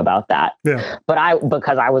shocking about that? Yeah. But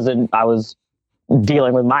because I was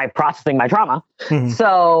dealing with processing my trauma. Mm-hmm.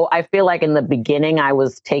 So I feel like in the beginning, I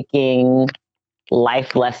was taking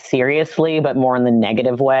life less seriously, but more in the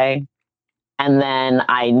negative way. And then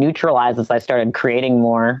I neutralized as I started creating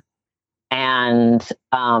more. And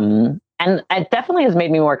it definitely has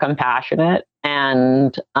made me more compassionate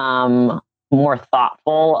and more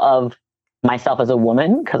thoughtful of myself as a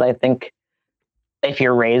woman. Because I think if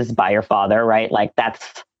you're raised by your father, right, like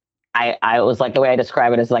I was like, the way I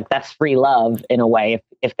describe it is like, that's free love in a way,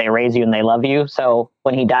 if they raise you and they love you. So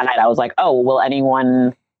when he died, I was like, oh, will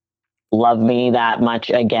anyone love me that much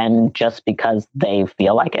again, just because they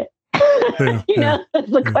feel like it? You know, that's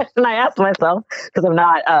the question I asked myself, because I'm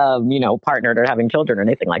not, partnered or having children or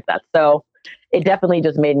anything like that. So it definitely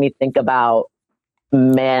just made me think about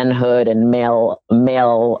manhood and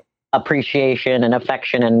male appreciation and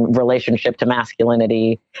affection and relationship to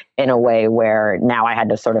masculinity in a way where now I had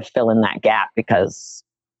to sort of fill in that gap because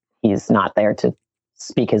he's not there to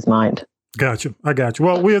speak his mind. Gotcha. I got you.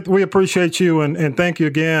 Well, we appreciate you and thank you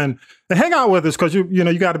again. And hang out with us because you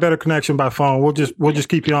got a better connection by phone. We'll just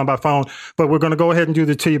keep you on by phone, but we're going to go ahead and do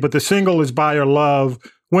the tea. But the single is By Your Love.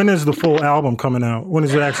 When is the full album coming out? When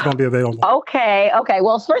is it actually going to be available? Okay.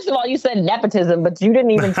 Well, first of all, you said nepotism, but you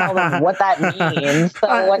didn't even tell them what that means.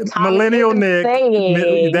 So what Millennial Nick,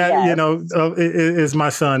 saying? that is my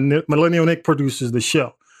son. Millennial Nick produces the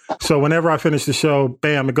show. So whenever I finish the show,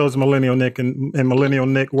 bam, it goes to Millennial Nick, and Millennial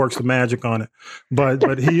Nick works the magic on it. But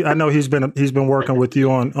I know he's been working with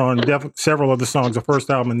you on several of the songs, the first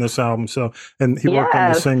album and this album. So, and he worked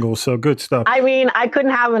on the singles. So good stuff. I mean, I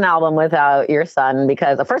couldn't have an album without your son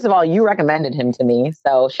because, first of all, you recommended him to me.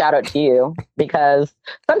 So shout out to you, because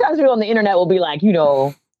sometimes people on the internet will be like,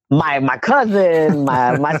 my cousin,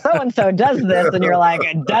 my so-and-so does this. And you're like,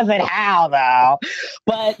 does it how though?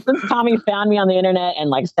 But since Tommy found me on the internet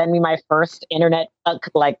and sent me my first internet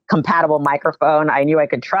compatible microphone, I knew I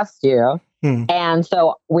could trust you. And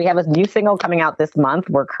so we have a new single coming out this month.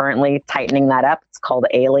 We're currently tightening that up. It's called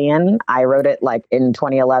Alien. I wrote it in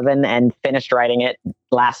 2011 and finished writing it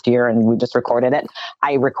last year, and we just recorded it.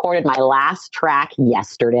 I recorded my last track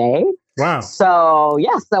yesterday. Wow. So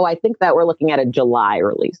I think that we're looking at a July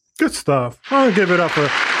release. Good stuff. I'm gonna give it up for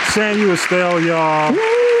Sanyu Estelle, y'all.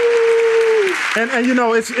 And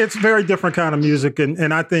it's very different kind of music.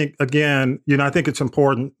 And I think, again, I think it's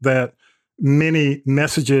important that many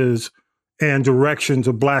messages and directions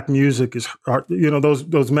of Black music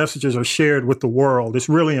those messages are shared with the world. It's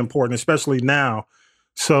really important, especially now.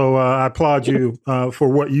 So I applaud you for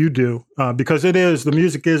what you do, because the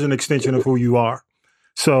music is an extension of who you are.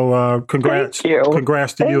 So congrats to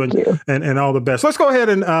you and all the best. Let's go ahead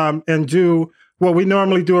and do what we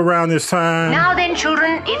normally do around this time. Now then,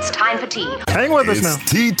 children, it's time for tea. Hang with us now.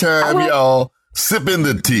 It's tea time, y'all. Sipping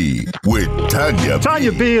the tea with Tanya B.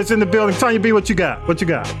 Tanya B is in the building. Tanya B, what you got?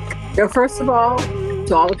 First of all,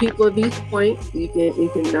 to all the people of East Point, you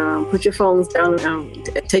can put your phones down and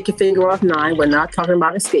take your finger off 9. We're not talking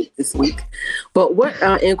about escape this week. But what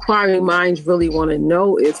inquiring minds really want to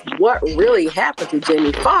know is what really happened to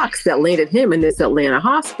Jamie Foxx that landed him in this Atlanta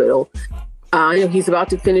hospital. He's about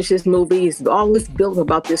to finish his movie. He's all this built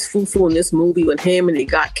about this foo-foo in this movie with him, and they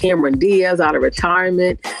got Cameron Diaz out of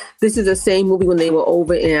retirement. This is the same movie when they were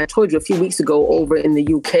over, and I told you a few weeks ago, over in the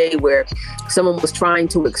UK, where someone was trying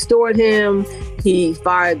to extort him. He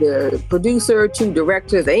fired the producer, 2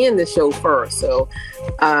 directors, and the chauffeur. So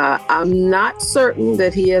I'm not certain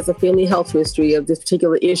that he has a family health history of this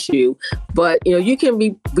particular issue, but you can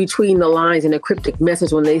read between the lines in a cryptic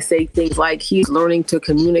message when they say things like he's learning to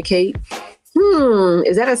communicate.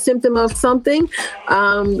 Is that a symptom of something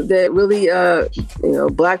that really,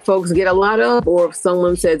 Black folks get a lot of? Or if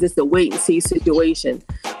someone says it's a wait and see situation.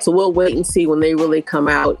 So we'll wait and see when they really come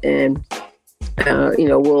out and,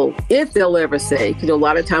 if they'll ever say, a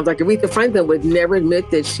lot of times, like Aretha Franklin would never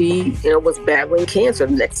admit that she, was battling cancer.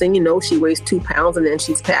 The next thing you know, she weighs 2 pounds and then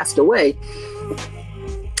she's passed away.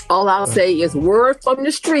 All I'll say is word from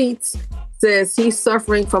the streets says he's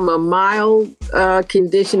suffering from a mild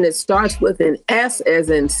condition that starts with an S as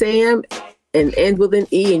in Sam and ends with an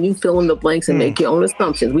E, and you fill in the blanks and make your own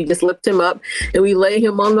assumptions. We just lift him up and we lay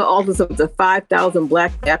him on the altars of the 5,000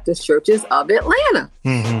 Black Baptist churches of Atlanta.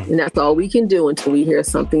 And that's all we can do until we hear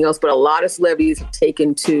something else. But a lot of celebrities have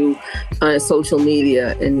taken to social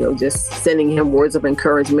media and, just sending him words of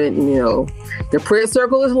encouragement. And, the prayer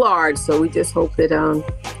circle is large. So we just hope that,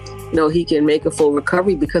 he can make a full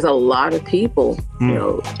recovery, because a lot of people,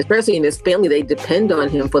 especially in his family, they depend on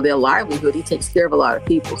him for their livelihood. He takes care of a lot of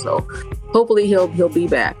people. So hopefully he'll be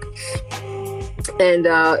back. And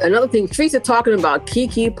another thing, Teresa talking about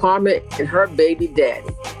Keke Palmer and her baby daddy.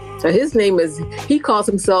 So his name he calls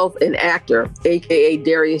himself an actor, a.k.a.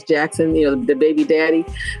 Darius Jackson, the baby daddy.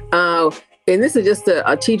 And this is just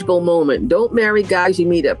a teachable moment. Don't marry guys you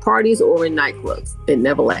meet at parties or in nightclubs. It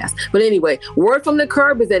never lasts. But anyway, word from the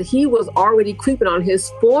curb is that he was already creeping on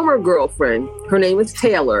his former girlfriend. Her name is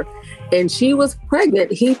Taylor. And she was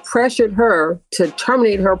pregnant. He pressured her to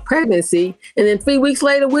terminate her pregnancy. And then 3 weeks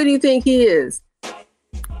later, where do you think he is?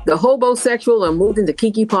 The hobosexual and moved into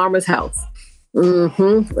Keke Palmer's house.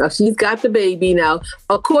 Well, she's got the baby now.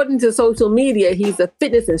 According to social media, he's a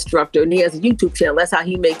fitness instructor and he has a YouTube channel. That's how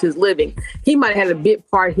he makes his living. He might have had a bit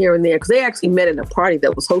part here and there because they actually met at a party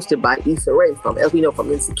that was hosted by Issa Rae, as we know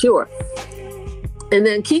from Insecure. And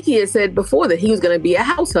then Keke had said before that he was going to be a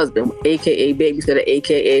house husband, aka babysitter,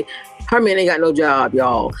 aka her man ain't got no job,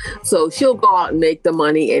 y'all. So she'll go out and make the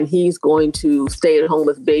money, and he's going to stay at home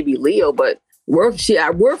with baby Leo. But word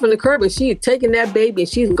from the curb is she's taking that baby and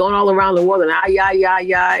she's going all around the world and I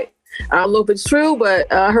don't know if it's true, but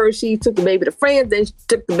I heard she took the baby to France, then she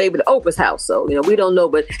took the baby to Oprah's house. So, we don't know.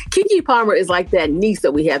 But Keke Palmer is like that niece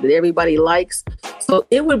that we have that everybody likes. So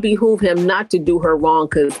it would behoove him not to do her wrong,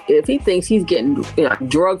 because if he thinks he's getting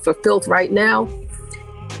drugged for filth right now,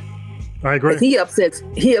 I agree. If he upsets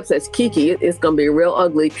Keke, it's going to be real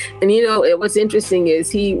ugly. And, what's interesting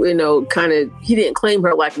is he, he didn't claim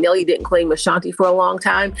her like Nelly didn't claim Ashanti for a long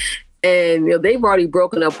time. And they've already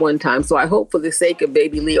broken up one time. So I hope for the sake of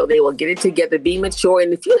baby Leo, they will get it together, be mature.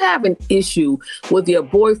 And if you have an issue with your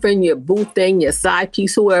boyfriend, your boo thing, your side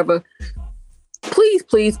piece, whoever, please,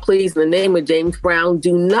 please, please, in the name of James Brown,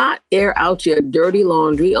 do not air out your dirty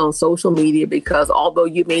laundry on social media, because although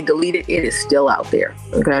you may delete it, it is still out there.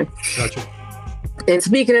 Okay. Gotcha. And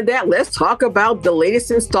speaking of that, let's talk about the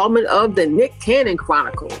latest installment of the Nick Cannon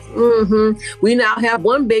Chronicles. We now have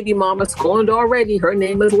one baby mama scorned already. Her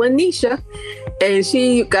name is Lanisha. And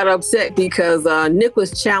she got upset because Nick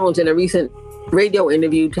was challenged in a recent radio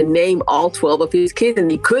interview to name all 12 of his kids,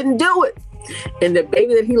 and he couldn't do it. And the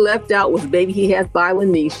baby that he left out was the baby he has by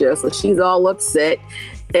Lanisha. So she's all upset.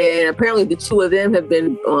 And apparently the two of them have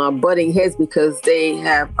been butting heads because they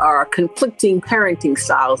are conflicting parenting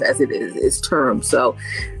styles, as it is termed. So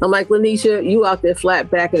I'm like, Lanisha, you out there flat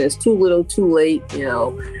back, and it's too little, too late.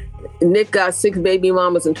 Nick got 6 baby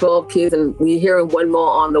mamas and 12 kids, and we're hearing one more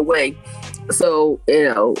on the way. So,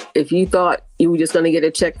 if you thought you were just going to get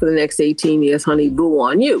a check for the next 18 years, honey, boo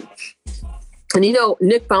on you. And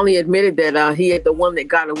Nick finally admitted that he had the one that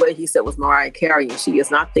got away, he said, was Mariah Carey, and she is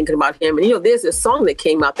not thinking about him. And, there's this song that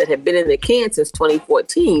came out that had been in the can since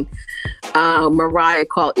 2014, Mariah,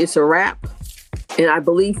 called It's a Rap. And I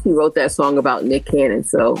believe he wrote that song about Nick Cannon.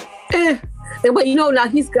 So, But, now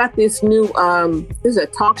he's got this new, this is a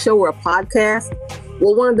talk show or a podcast.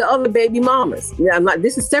 Well, one of the other baby mamas. Yeah,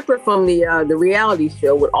 this is separate from the reality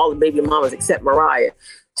show with all the baby mamas except Mariah.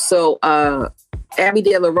 So, Abby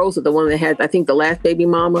De La Rosa, the one that had, I think, the last baby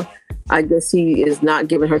mama, I guess he is not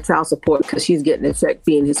giving her child support because she's getting a check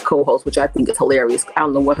being his co-host, which I think is hilarious. I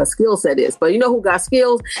don't know what her skill set is, but who got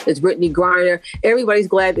skills? It's Brittany Griner. Everybody's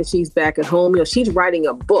glad that she's back at home. She's writing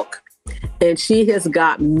a book, and she has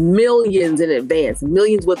got millions in advance,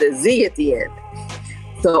 millions with a Z at the end.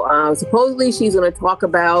 So supposedly she's going to talk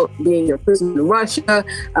about being in prison in Russia,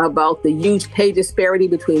 about the huge pay disparity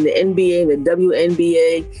between the NBA and the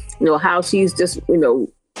WNBA, how she's just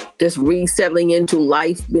resettling into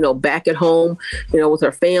life, back at home, with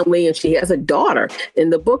her family. And she has a daughter.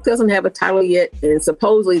 And the book doesn't have a title yet. And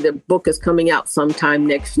supposedly the book is coming out sometime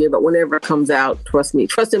next year. But whenever it comes out, trust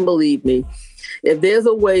and believe me, if there's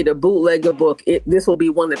a way to bootleg a book, this will be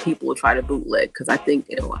one that people will try to bootleg, because I think,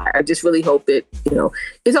 I just really hope that,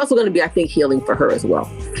 it's also going to be, I think, healing for her as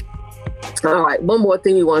well. All right. One more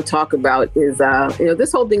thing we want to talk about is,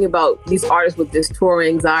 this whole thing about these artists with this tour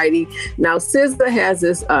anxiety. Now, SZA has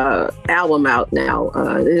this album out now,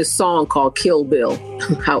 this song called Kill Bill.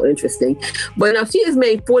 How interesting. But now she has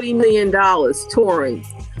made $40 million touring.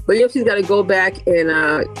 But she's got to go back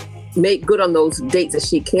and make good on those dates that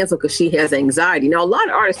she canceled because she has anxiety. Now, a lot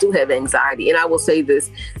of artists do have anxiety, and I will say this,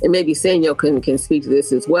 and maybe Sanyu can speak to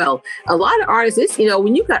this as well. A lot of artists,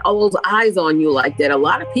 when you got all those eyes on you like that, a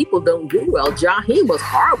lot of people don't do well. Jaheim was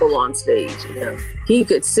horrible on stage. He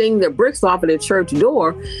could sing the bricks off of the church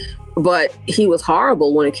door, but he was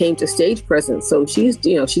horrible when it came to stage presence. So she's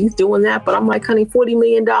doing that. But I'm like, honey, $40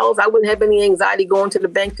 million. I wouldn't have any anxiety going to the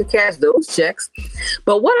bank to cash those checks.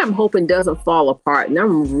 But what I'm hoping doesn't fall apart, and a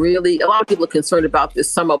lot of people are concerned about this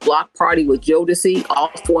summer block party with Jodeci, all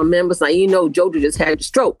 4 members. Now, Jojo just had a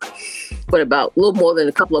stroke, but about a little more than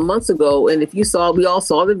a couple of months ago. And if you saw, we all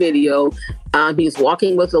saw the video. He was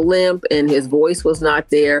walking with a limp and his voice was not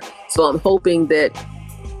there. So I'm hoping that,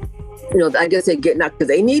 I guess they're getting out because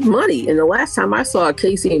they need money. And the last time I saw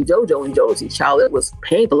Casey and JoJo and Josie, child, it was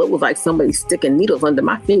painful. It was like somebody sticking needles under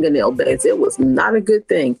my fingernail beds. It was not a good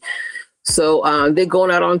thing. So they're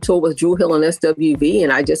going out on tour with Drew Hill and SWV.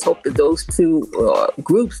 And I just hope that those two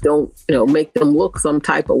groups don't, make them look some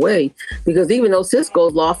type of way. Because even though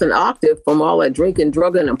Cisco's lost an octave from all that drinking,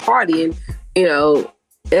 drugging, and partying,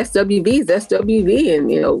 SWV's SWV,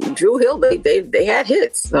 and Drew Hill, they had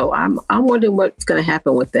hits. So I'm wondering what's going to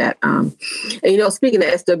happen with that. And speaking of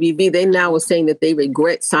SWV, they now are saying that they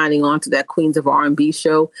regret signing on to that Queens of R&B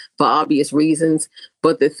show for obvious reasons.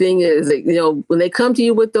 But the thing is, when they come to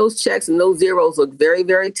you with those checks and those zeros look very,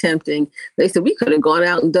 very tempting, they said we could have gone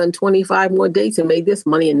out and done 25 more dates and made this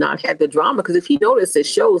money and not had the drama. Because if you notice, the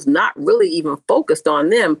show's not really even focused on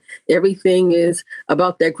them. Everything is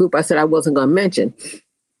about that group I said I wasn't going to mention.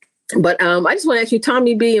 But I just want to ask you,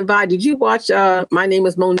 Tommy B and Vi, did you watch My Name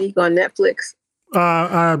is Monique on Netflix?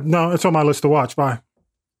 No, it's on my list to watch. Bye.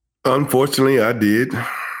 Unfortunately, I did.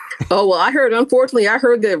 Oh, well, I heard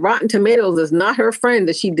that Rotten Tomatoes is not her friend,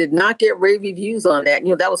 that she did not get rave reviews on that.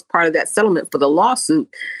 That was part of that settlement for the lawsuit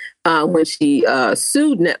when she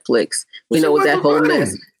sued Netflix, with that whole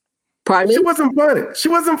mess. Pardon me? She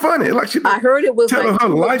wasn't funny. I heard it was telling her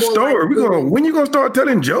life story. When you gonna start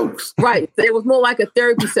telling jokes? Right. It was more like a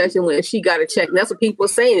therapy session when she got a check. And that's what people were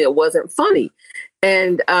saying. It wasn't funny.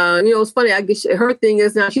 And, it's funny. I guess her thing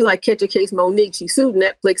is now she's like Catch a Case Monique. She sued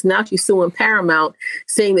Netflix. Now she's suing Paramount,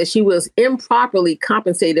 saying that she was improperly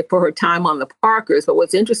compensated for her time on the Parkers. But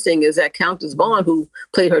what's interesting is that Countess Vaughn, who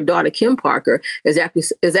played her daughter, Kim Parker, is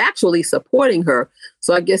actually supporting her.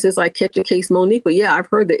 So I guess it's like Catch a Case Monique. But yeah, I've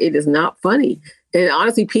heard that it is not funny. And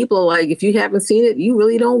honestly, people are like, if you haven't seen it, you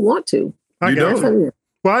really don't want to. You don't.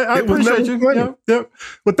 Well, I appreciate you. Yeah.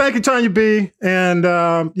 Well, thank you, Tanya B. And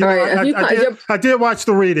I did watch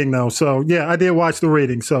the reading, though. So, yeah, I did watch the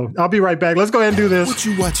reading. So I'll be right back. Let's go ahead and do this. What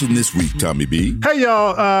you watching this week, Tommy B? Hey,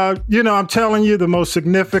 y'all. I'm telling you, the most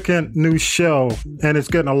significant new show, and it's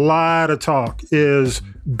getting a lot of talk, is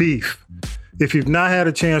Beef. If you've not had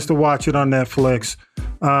a chance to watch it on Netflix,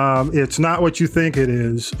 it's not what you think it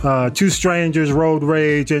is. Two strangers, road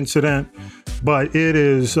rage incident. But it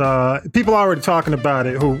is, people are already talking about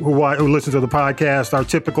it who listen to the podcast, our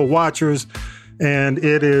typical watchers. And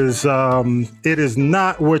it is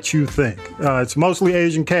not what you think. It's mostly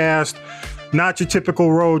Asian cast, not your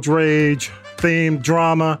typical road rage themed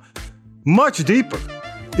drama, much deeper.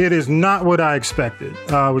 It is not what I expected.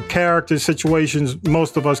 With character situations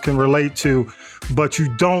most of us can relate to, but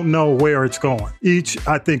you don't know where it's going.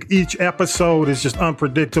 I think each episode is just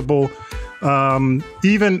unpredictable.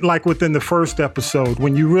 Even like within the first episode,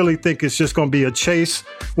 when you really think it's just going to be a chase,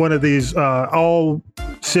 one of these all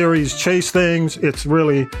series chase things, it's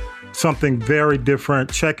really something very different.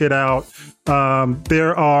 Check it out.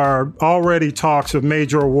 There are already talks of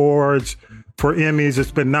major awards for Emmys.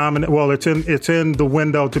 It's been nominated. Well, it's in the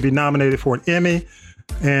window to be nominated for an Emmy.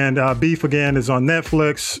 And Beef, again, is on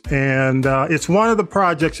Netflix. And it's one of the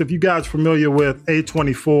projects, if you guys are familiar with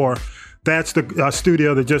A24, that's the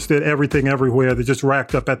studio that just did Everything Everywhere, that just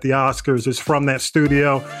racked up at the Oscars. It's from that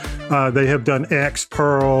studio. They have done X,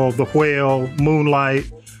 Pearl, The Whale,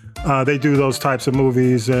 Moonlight. They do those types of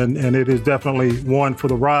movies, and it is definitely one for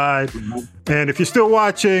the ride. And if you're still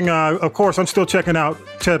watching, of course, I'm still checking out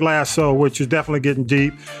Ted Lasso, which is definitely getting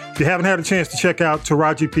deep. If you haven't had a chance to check out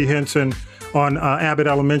Taraji P. Henson on Abbott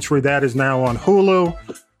Elementary, that is now on Hulu.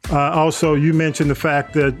 Also, you mentioned the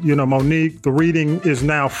fact that, Monique, the reading is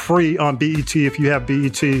now free on BET. If you have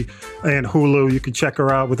BET and Hulu, you can check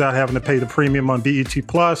her out without having to pay the premium on BET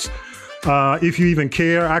Plus. If you even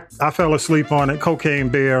care, I fell asleep on it. Cocaine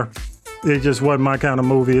Bear. It just wasn't my kind of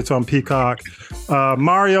movie. It's on Peacock.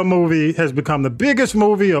 Mario movie has become the biggest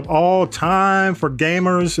movie of all time for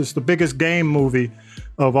gamers. It's the biggest game movie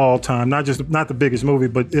of all time. Not the biggest movie,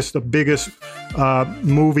 but it's the biggest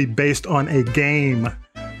movie based on a game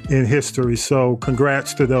in history. So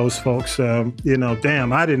congrats to those folks.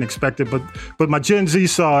 Damn, I didn't expect it, but my Gen Z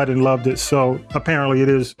saw it and loved it. So apparently it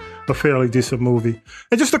is a fairly decent movie.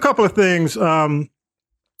 And just a couple of things,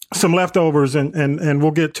 some leftovers, and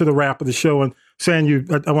we'll get to the wrap of the show. And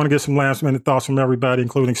Sanyu, I want to get some last minute thoughts from everybody,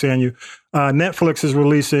 including Sanyu. Netflix is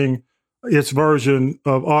releasing its version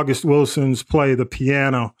of August Wilson's play, The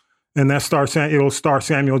Piano. And it'll star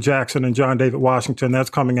Samuel Jackson and John David Washington. That's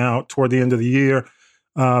coming out toward the end of the year.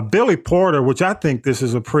 Billy Porter, which I think this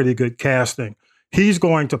is a pretty good casting. He's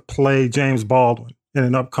going to play James Baldwin in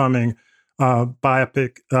an upcoming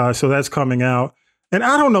biopic. So that's coming out. And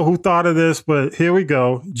I don't know who thought of this, but here we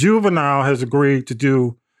go. Juvenile has agreed to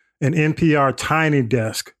do an NPR Tiny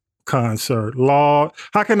Desk concert. Lord,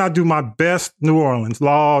 how can I do my best New Orleans?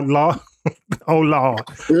 Lord. Oh, Lord.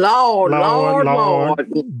 Lord.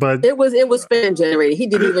 But it was fan generated. He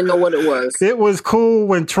didn't even know what it was. It was cool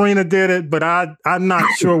when Trina did it, but I'm not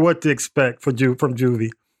sure what to expect from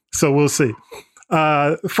Juvie. So we'll see.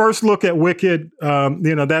 First look at Wicked.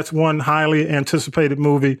 That's one highly anticipated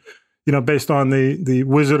movie, based on the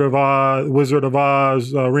Wizard of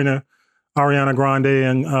Oz, Ariana Grande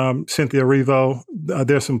and Cynthia Erivo.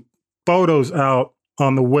 There's some photos out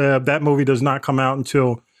on the web. That movie does not come out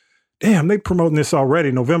until, they promoting this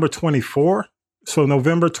already, November 24. So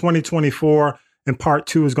November 2024, and part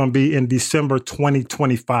 2 is going to be in December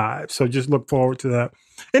 2025. So just look forward to that.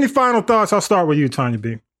 Any final thoughts? I'll start with you, Tanya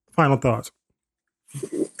B. Final thoughts.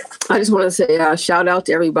 I just want to say shout out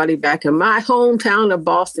to everybody back in my hometown of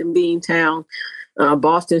Boston, Beantown.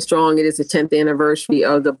 Boston Strong. It is the 10th anniversary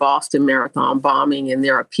of the Boston Marathon bombing, and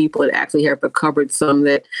there are people that actually have recovered some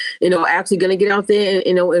that, actually going to get out there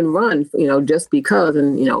and run, just because,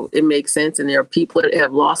 and, it makes sense. And there are people that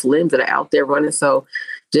have lost limbs that are out there running. So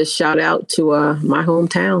just shout out to my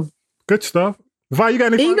hometown. Good stuff. Vi, you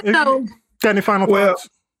got any final thoughts?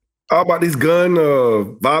 All about this gun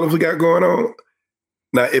violence we got going on.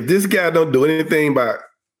 Now, if this guy don't do anything about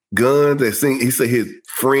guns, he said his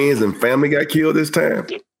friends and family got killed this time.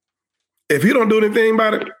 If he don't do anything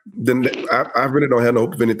about it, then I really don't have no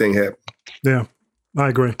hope of anything happening. Yeah, I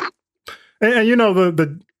agree. And you know,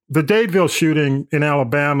 the Dadeville shooting in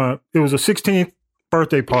Alabama, it was a 16th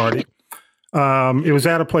birthday party. It was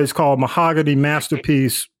at a place called Mahogany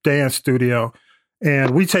Masterpiece Dance Studio.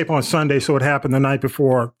 And we tape on Sunday, so it happened the night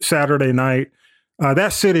before Saturday night.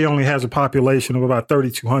 That city only has a population of about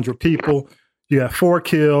 3,200 people. You have 4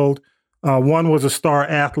 killed. One was a star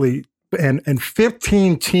athlete, and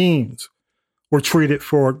 15 teens were treated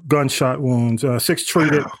for gunshot wounds. 6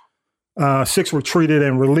 were treated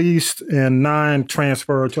and released, and 9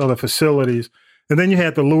 transferred to other facilities. And then you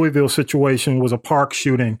had the Louisville situation, was a park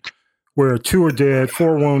shooting where 2 are dead,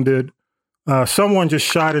 4 wounded. Someone just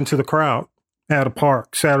shot into the crowd at a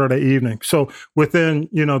park Saturday evening. So within,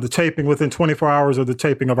 the taping, within 24 hours of the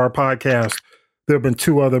taping of our podcast, there have been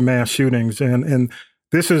 2 other mass shootings. And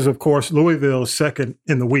this is, of course, Louisville's second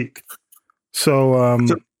in the week. So,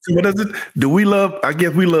 so what is it? I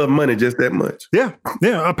guess we love money just that much. Yeah.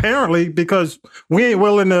 Apparently, because we ain't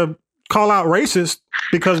willing to call out racist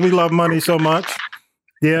because we love money so much.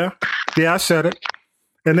 Yeah, I said it.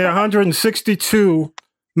 And there are 162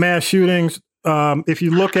 mass shootings. If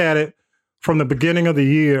you look at it, from the beginning of the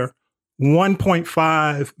year,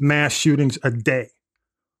 1.5 mass shootings a day.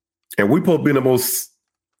 And we're supposed to be we're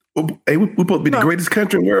supposed to be the greatest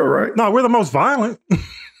country in the world, right? No, we're the most violent.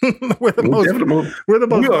 we're the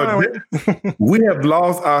most violent. We have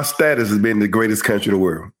lost our status as being the greatest country in the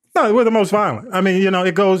world. No, we're the most violent. I mean,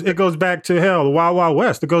 it goes back to hell, the Wild Wild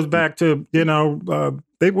West. It goes back to,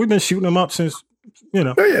 we've been shooting them up since,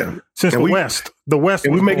 since the West. The West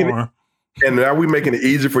was born. And now we're making it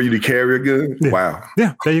easier for you to carry a gun? Yeah. Wow.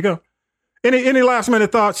 Yeah, there you go. Any last minute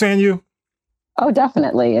thoughts, Sanyu? Oh,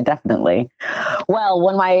 definitely. Well,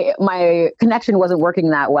 when my connection wasn't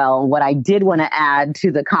working that well, what I did want to add to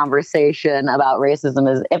the conversation about racism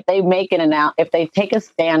is if they take a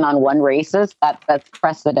stand on one racist, that's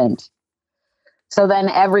precedent. So then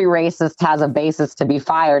every racist has a basis to be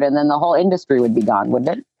fired, and then the whole industry would be gone,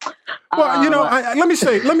 wouldn't it? Well, let me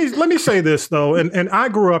say this though, and I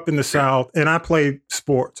grew up in the South, and I played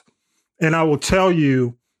sports, and I will tell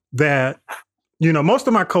you that most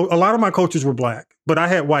of a lot of my coaches were black, but I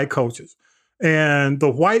had white coaches, and the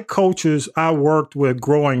white coaches I worked with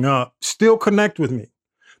growing up still connect with me.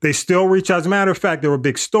 They still reach out. As a matter of fact, there were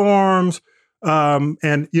big storms. And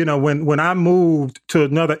when I moved to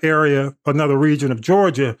another region of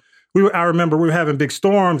Georgia, I remember we were having big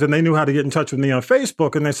storms, and they knew how to get in touch with me on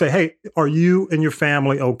Facebook, and they say, "Hey, are you and your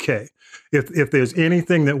family okay? If there's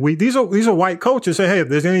anything that these are white coaches, say, hey, if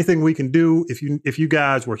there's anything we can do, if you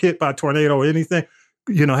guys were hit by a tornado or anything,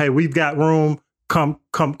 hey, we've got room. Come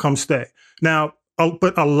stay." Now,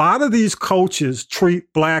 but a lot of these coaches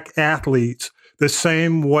treat black athletes the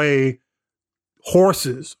same way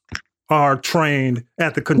horses are trained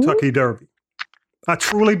at the Kentucky Derby. I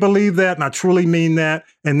truly believe that, and I truly mean that,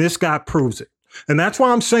 and this guy proves it. And that's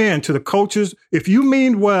why I'm saying to the coaches, if you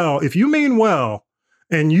mean well,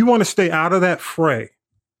 and you want to stay out of that fray,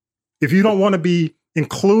 if you don't want to be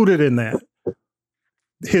included in that,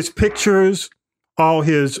 his pictures, all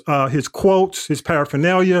his quotes, his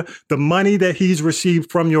paraphernalia, the money that he's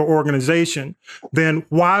received from your organization, then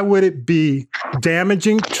why would it be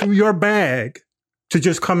damaging to your bag to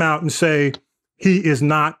just come out and say, he is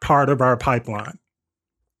not part of our pipeline?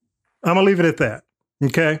 I'm going to leave it at that.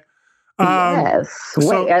 Okay. Yes.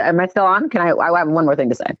 Wait, am I still on? I have one more thing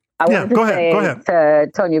to say. Go ahead. To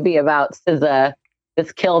Tonya B about SZA,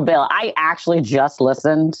 this Kill Bill. I actually just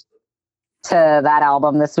listened to that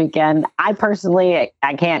album this weekend. I personally,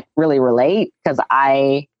 I can't really relate because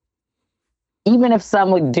even if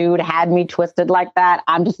some dude had me twisted like that,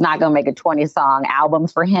 I'm just not going to make a 20-song album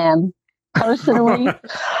for him. Personally, but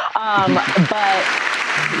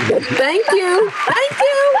thank you.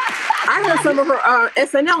 I heard some of her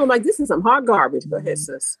SNL. I'm like, this is some hot garbage. Go ahead,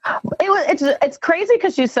 sis. It's crazy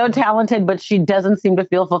because she's so talented, but she doesn't seem to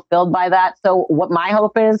feel fulfilled by that. So what my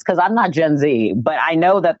hope is, because I'm not Gen Z, but I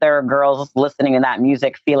know that there are girls listening to that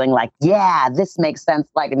music feeling like, yeah, this makes sense.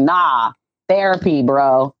 Like, nah, therapy,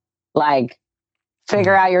 bro. Like,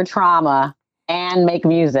 figure out your trauma and make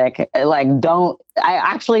music. Like, I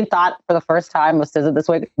actually thought for the first time with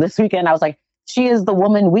SZA this weekend, I was like, she is the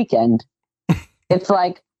woman Weekend. It's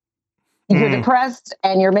like, you're depressed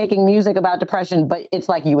and you're making music about depression, but it's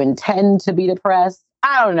like you intend to be depressed.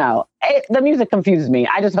 I don't know. The music confuses me.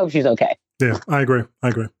 I just hope she's okay. Yeah, I agree.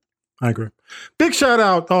 Big shout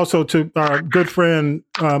out also to our good friend,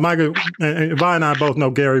 Micah, and Vi and I both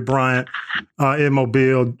know Gary Bryant in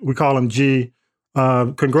Mobile. We call him G.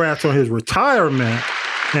 Congrats on his retirement.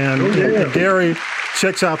 And Gary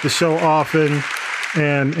checks out the show often.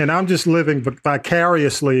 And I'm just living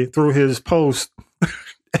vicariously through his post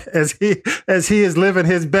as he is living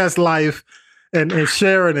his best life and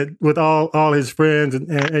sharing it with all his friends.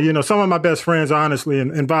 And you know, some of my best friends, honestly,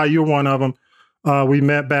 and Vi, you're one of them. We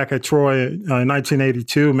met back at Troy in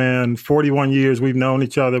 1982, man. 41 years we've known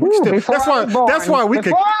each other. That's why we could.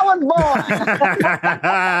 Before I was born.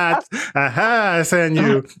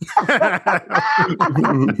 Sanyu.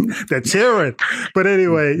 The cheering. But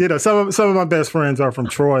anyway, you know, some of my best friends are from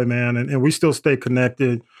Troy, man, and we still stay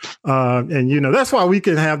connected. And you know, that's why we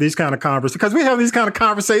can have these kind of conversations, because we have these kind of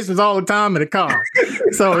conversations all the time in the car.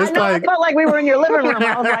 So it's I felt like we were in your living room.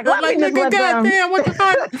 I was like, let me just let them. Goddamn, what the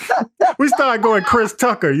fuck? We started going Chris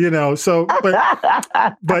Tucker, you know. So,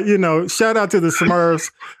 but you know, shout out to the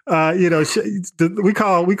Smurfs. You know, we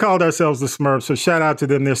called ourselves the Smurfs. So shout out to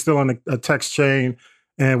them. They're still on a text chain,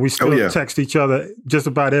 and we still text each other just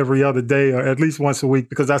about every other day, or at least once a week,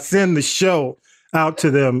 because I send the show out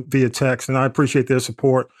to them via text, and I appreciate their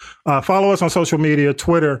support. Follow us on social media,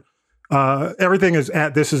 Twitter. Everything is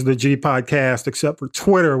at This Is the G Podcast, except for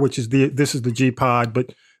Twitter, which is This Is the G Pod.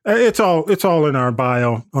 But it's all in our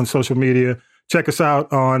bio on social media. Check us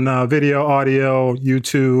out on video, audio,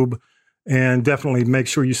 YouTube, and definitely make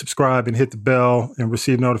sure you subscribe and hit the bell and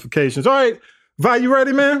receive notifications. All right, Vi, you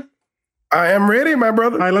ready, man? I am ready, my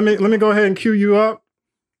brother. All right, let me go ahead and cue you up.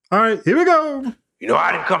 All right, here we go. You know,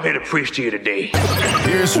 I didn't come here to preach to you today.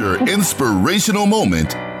 Here's your inspirational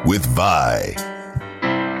moment with Vi.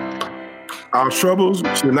 Our troubles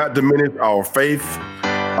should not diminish our faith,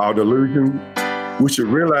 our delusion. We should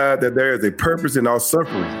realize that there is a purpose in our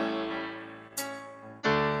suffering.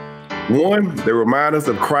 1, they remind us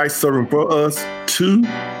of Christ suffering for us. 2,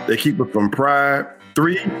 they keep us from pride.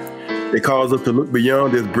 3, they cause us to look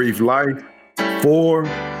beyond this brief life. 4,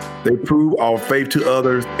 they prove our faith to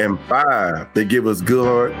others. And 5, they give us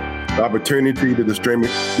good opportunity to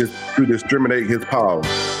discriminate his power.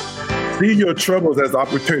 See your troubles as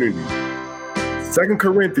opportunity. 2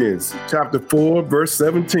 Corinthians chapter 4, verse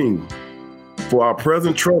 17. For our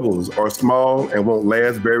present troubles are small and won't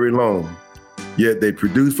last very long, yet they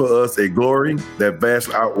produce for us a glory that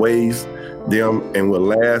vastly outweighs them and will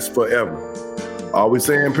last forever. Are we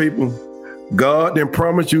saying, people? God didn't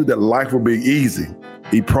promise you that life will be easy.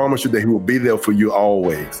 He promised you that he will be there for you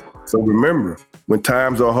always. So remember, when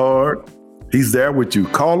times are hard, he's there with you.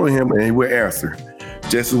 Call on him and he will answer.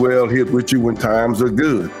 Just as well, he's with you when times are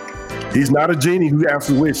good. He's not a genie who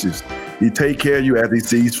answers wishes. He takes care of you as he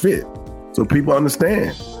sees fit. So people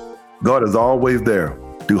understand, God is always there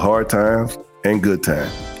through hard times and good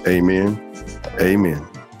times. Amen. Amen.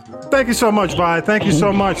 Thank you so much, Vi. Thank you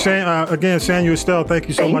so much. Again, Sanyu Estelle, thank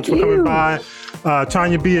you so much for coming by.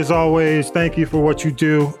 Tanya B, as always, thank you for what you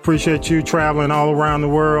do. Appreciate you traveling all around the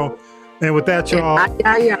world. And with that, y'all.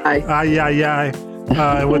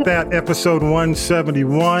 And with that, episode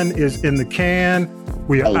 171 is in the can.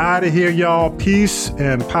 We are out of here, y'all. Peace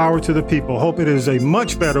and power to the people. Hope it is a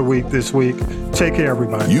much better week this week. Take care,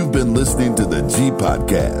 everybody. You've been listening to the G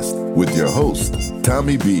Podcast with your host,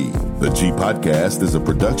 Tommy B. The G Podcast is a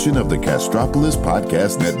production of the Castropolis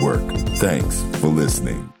Podcast Network. Thanks for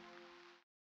listening.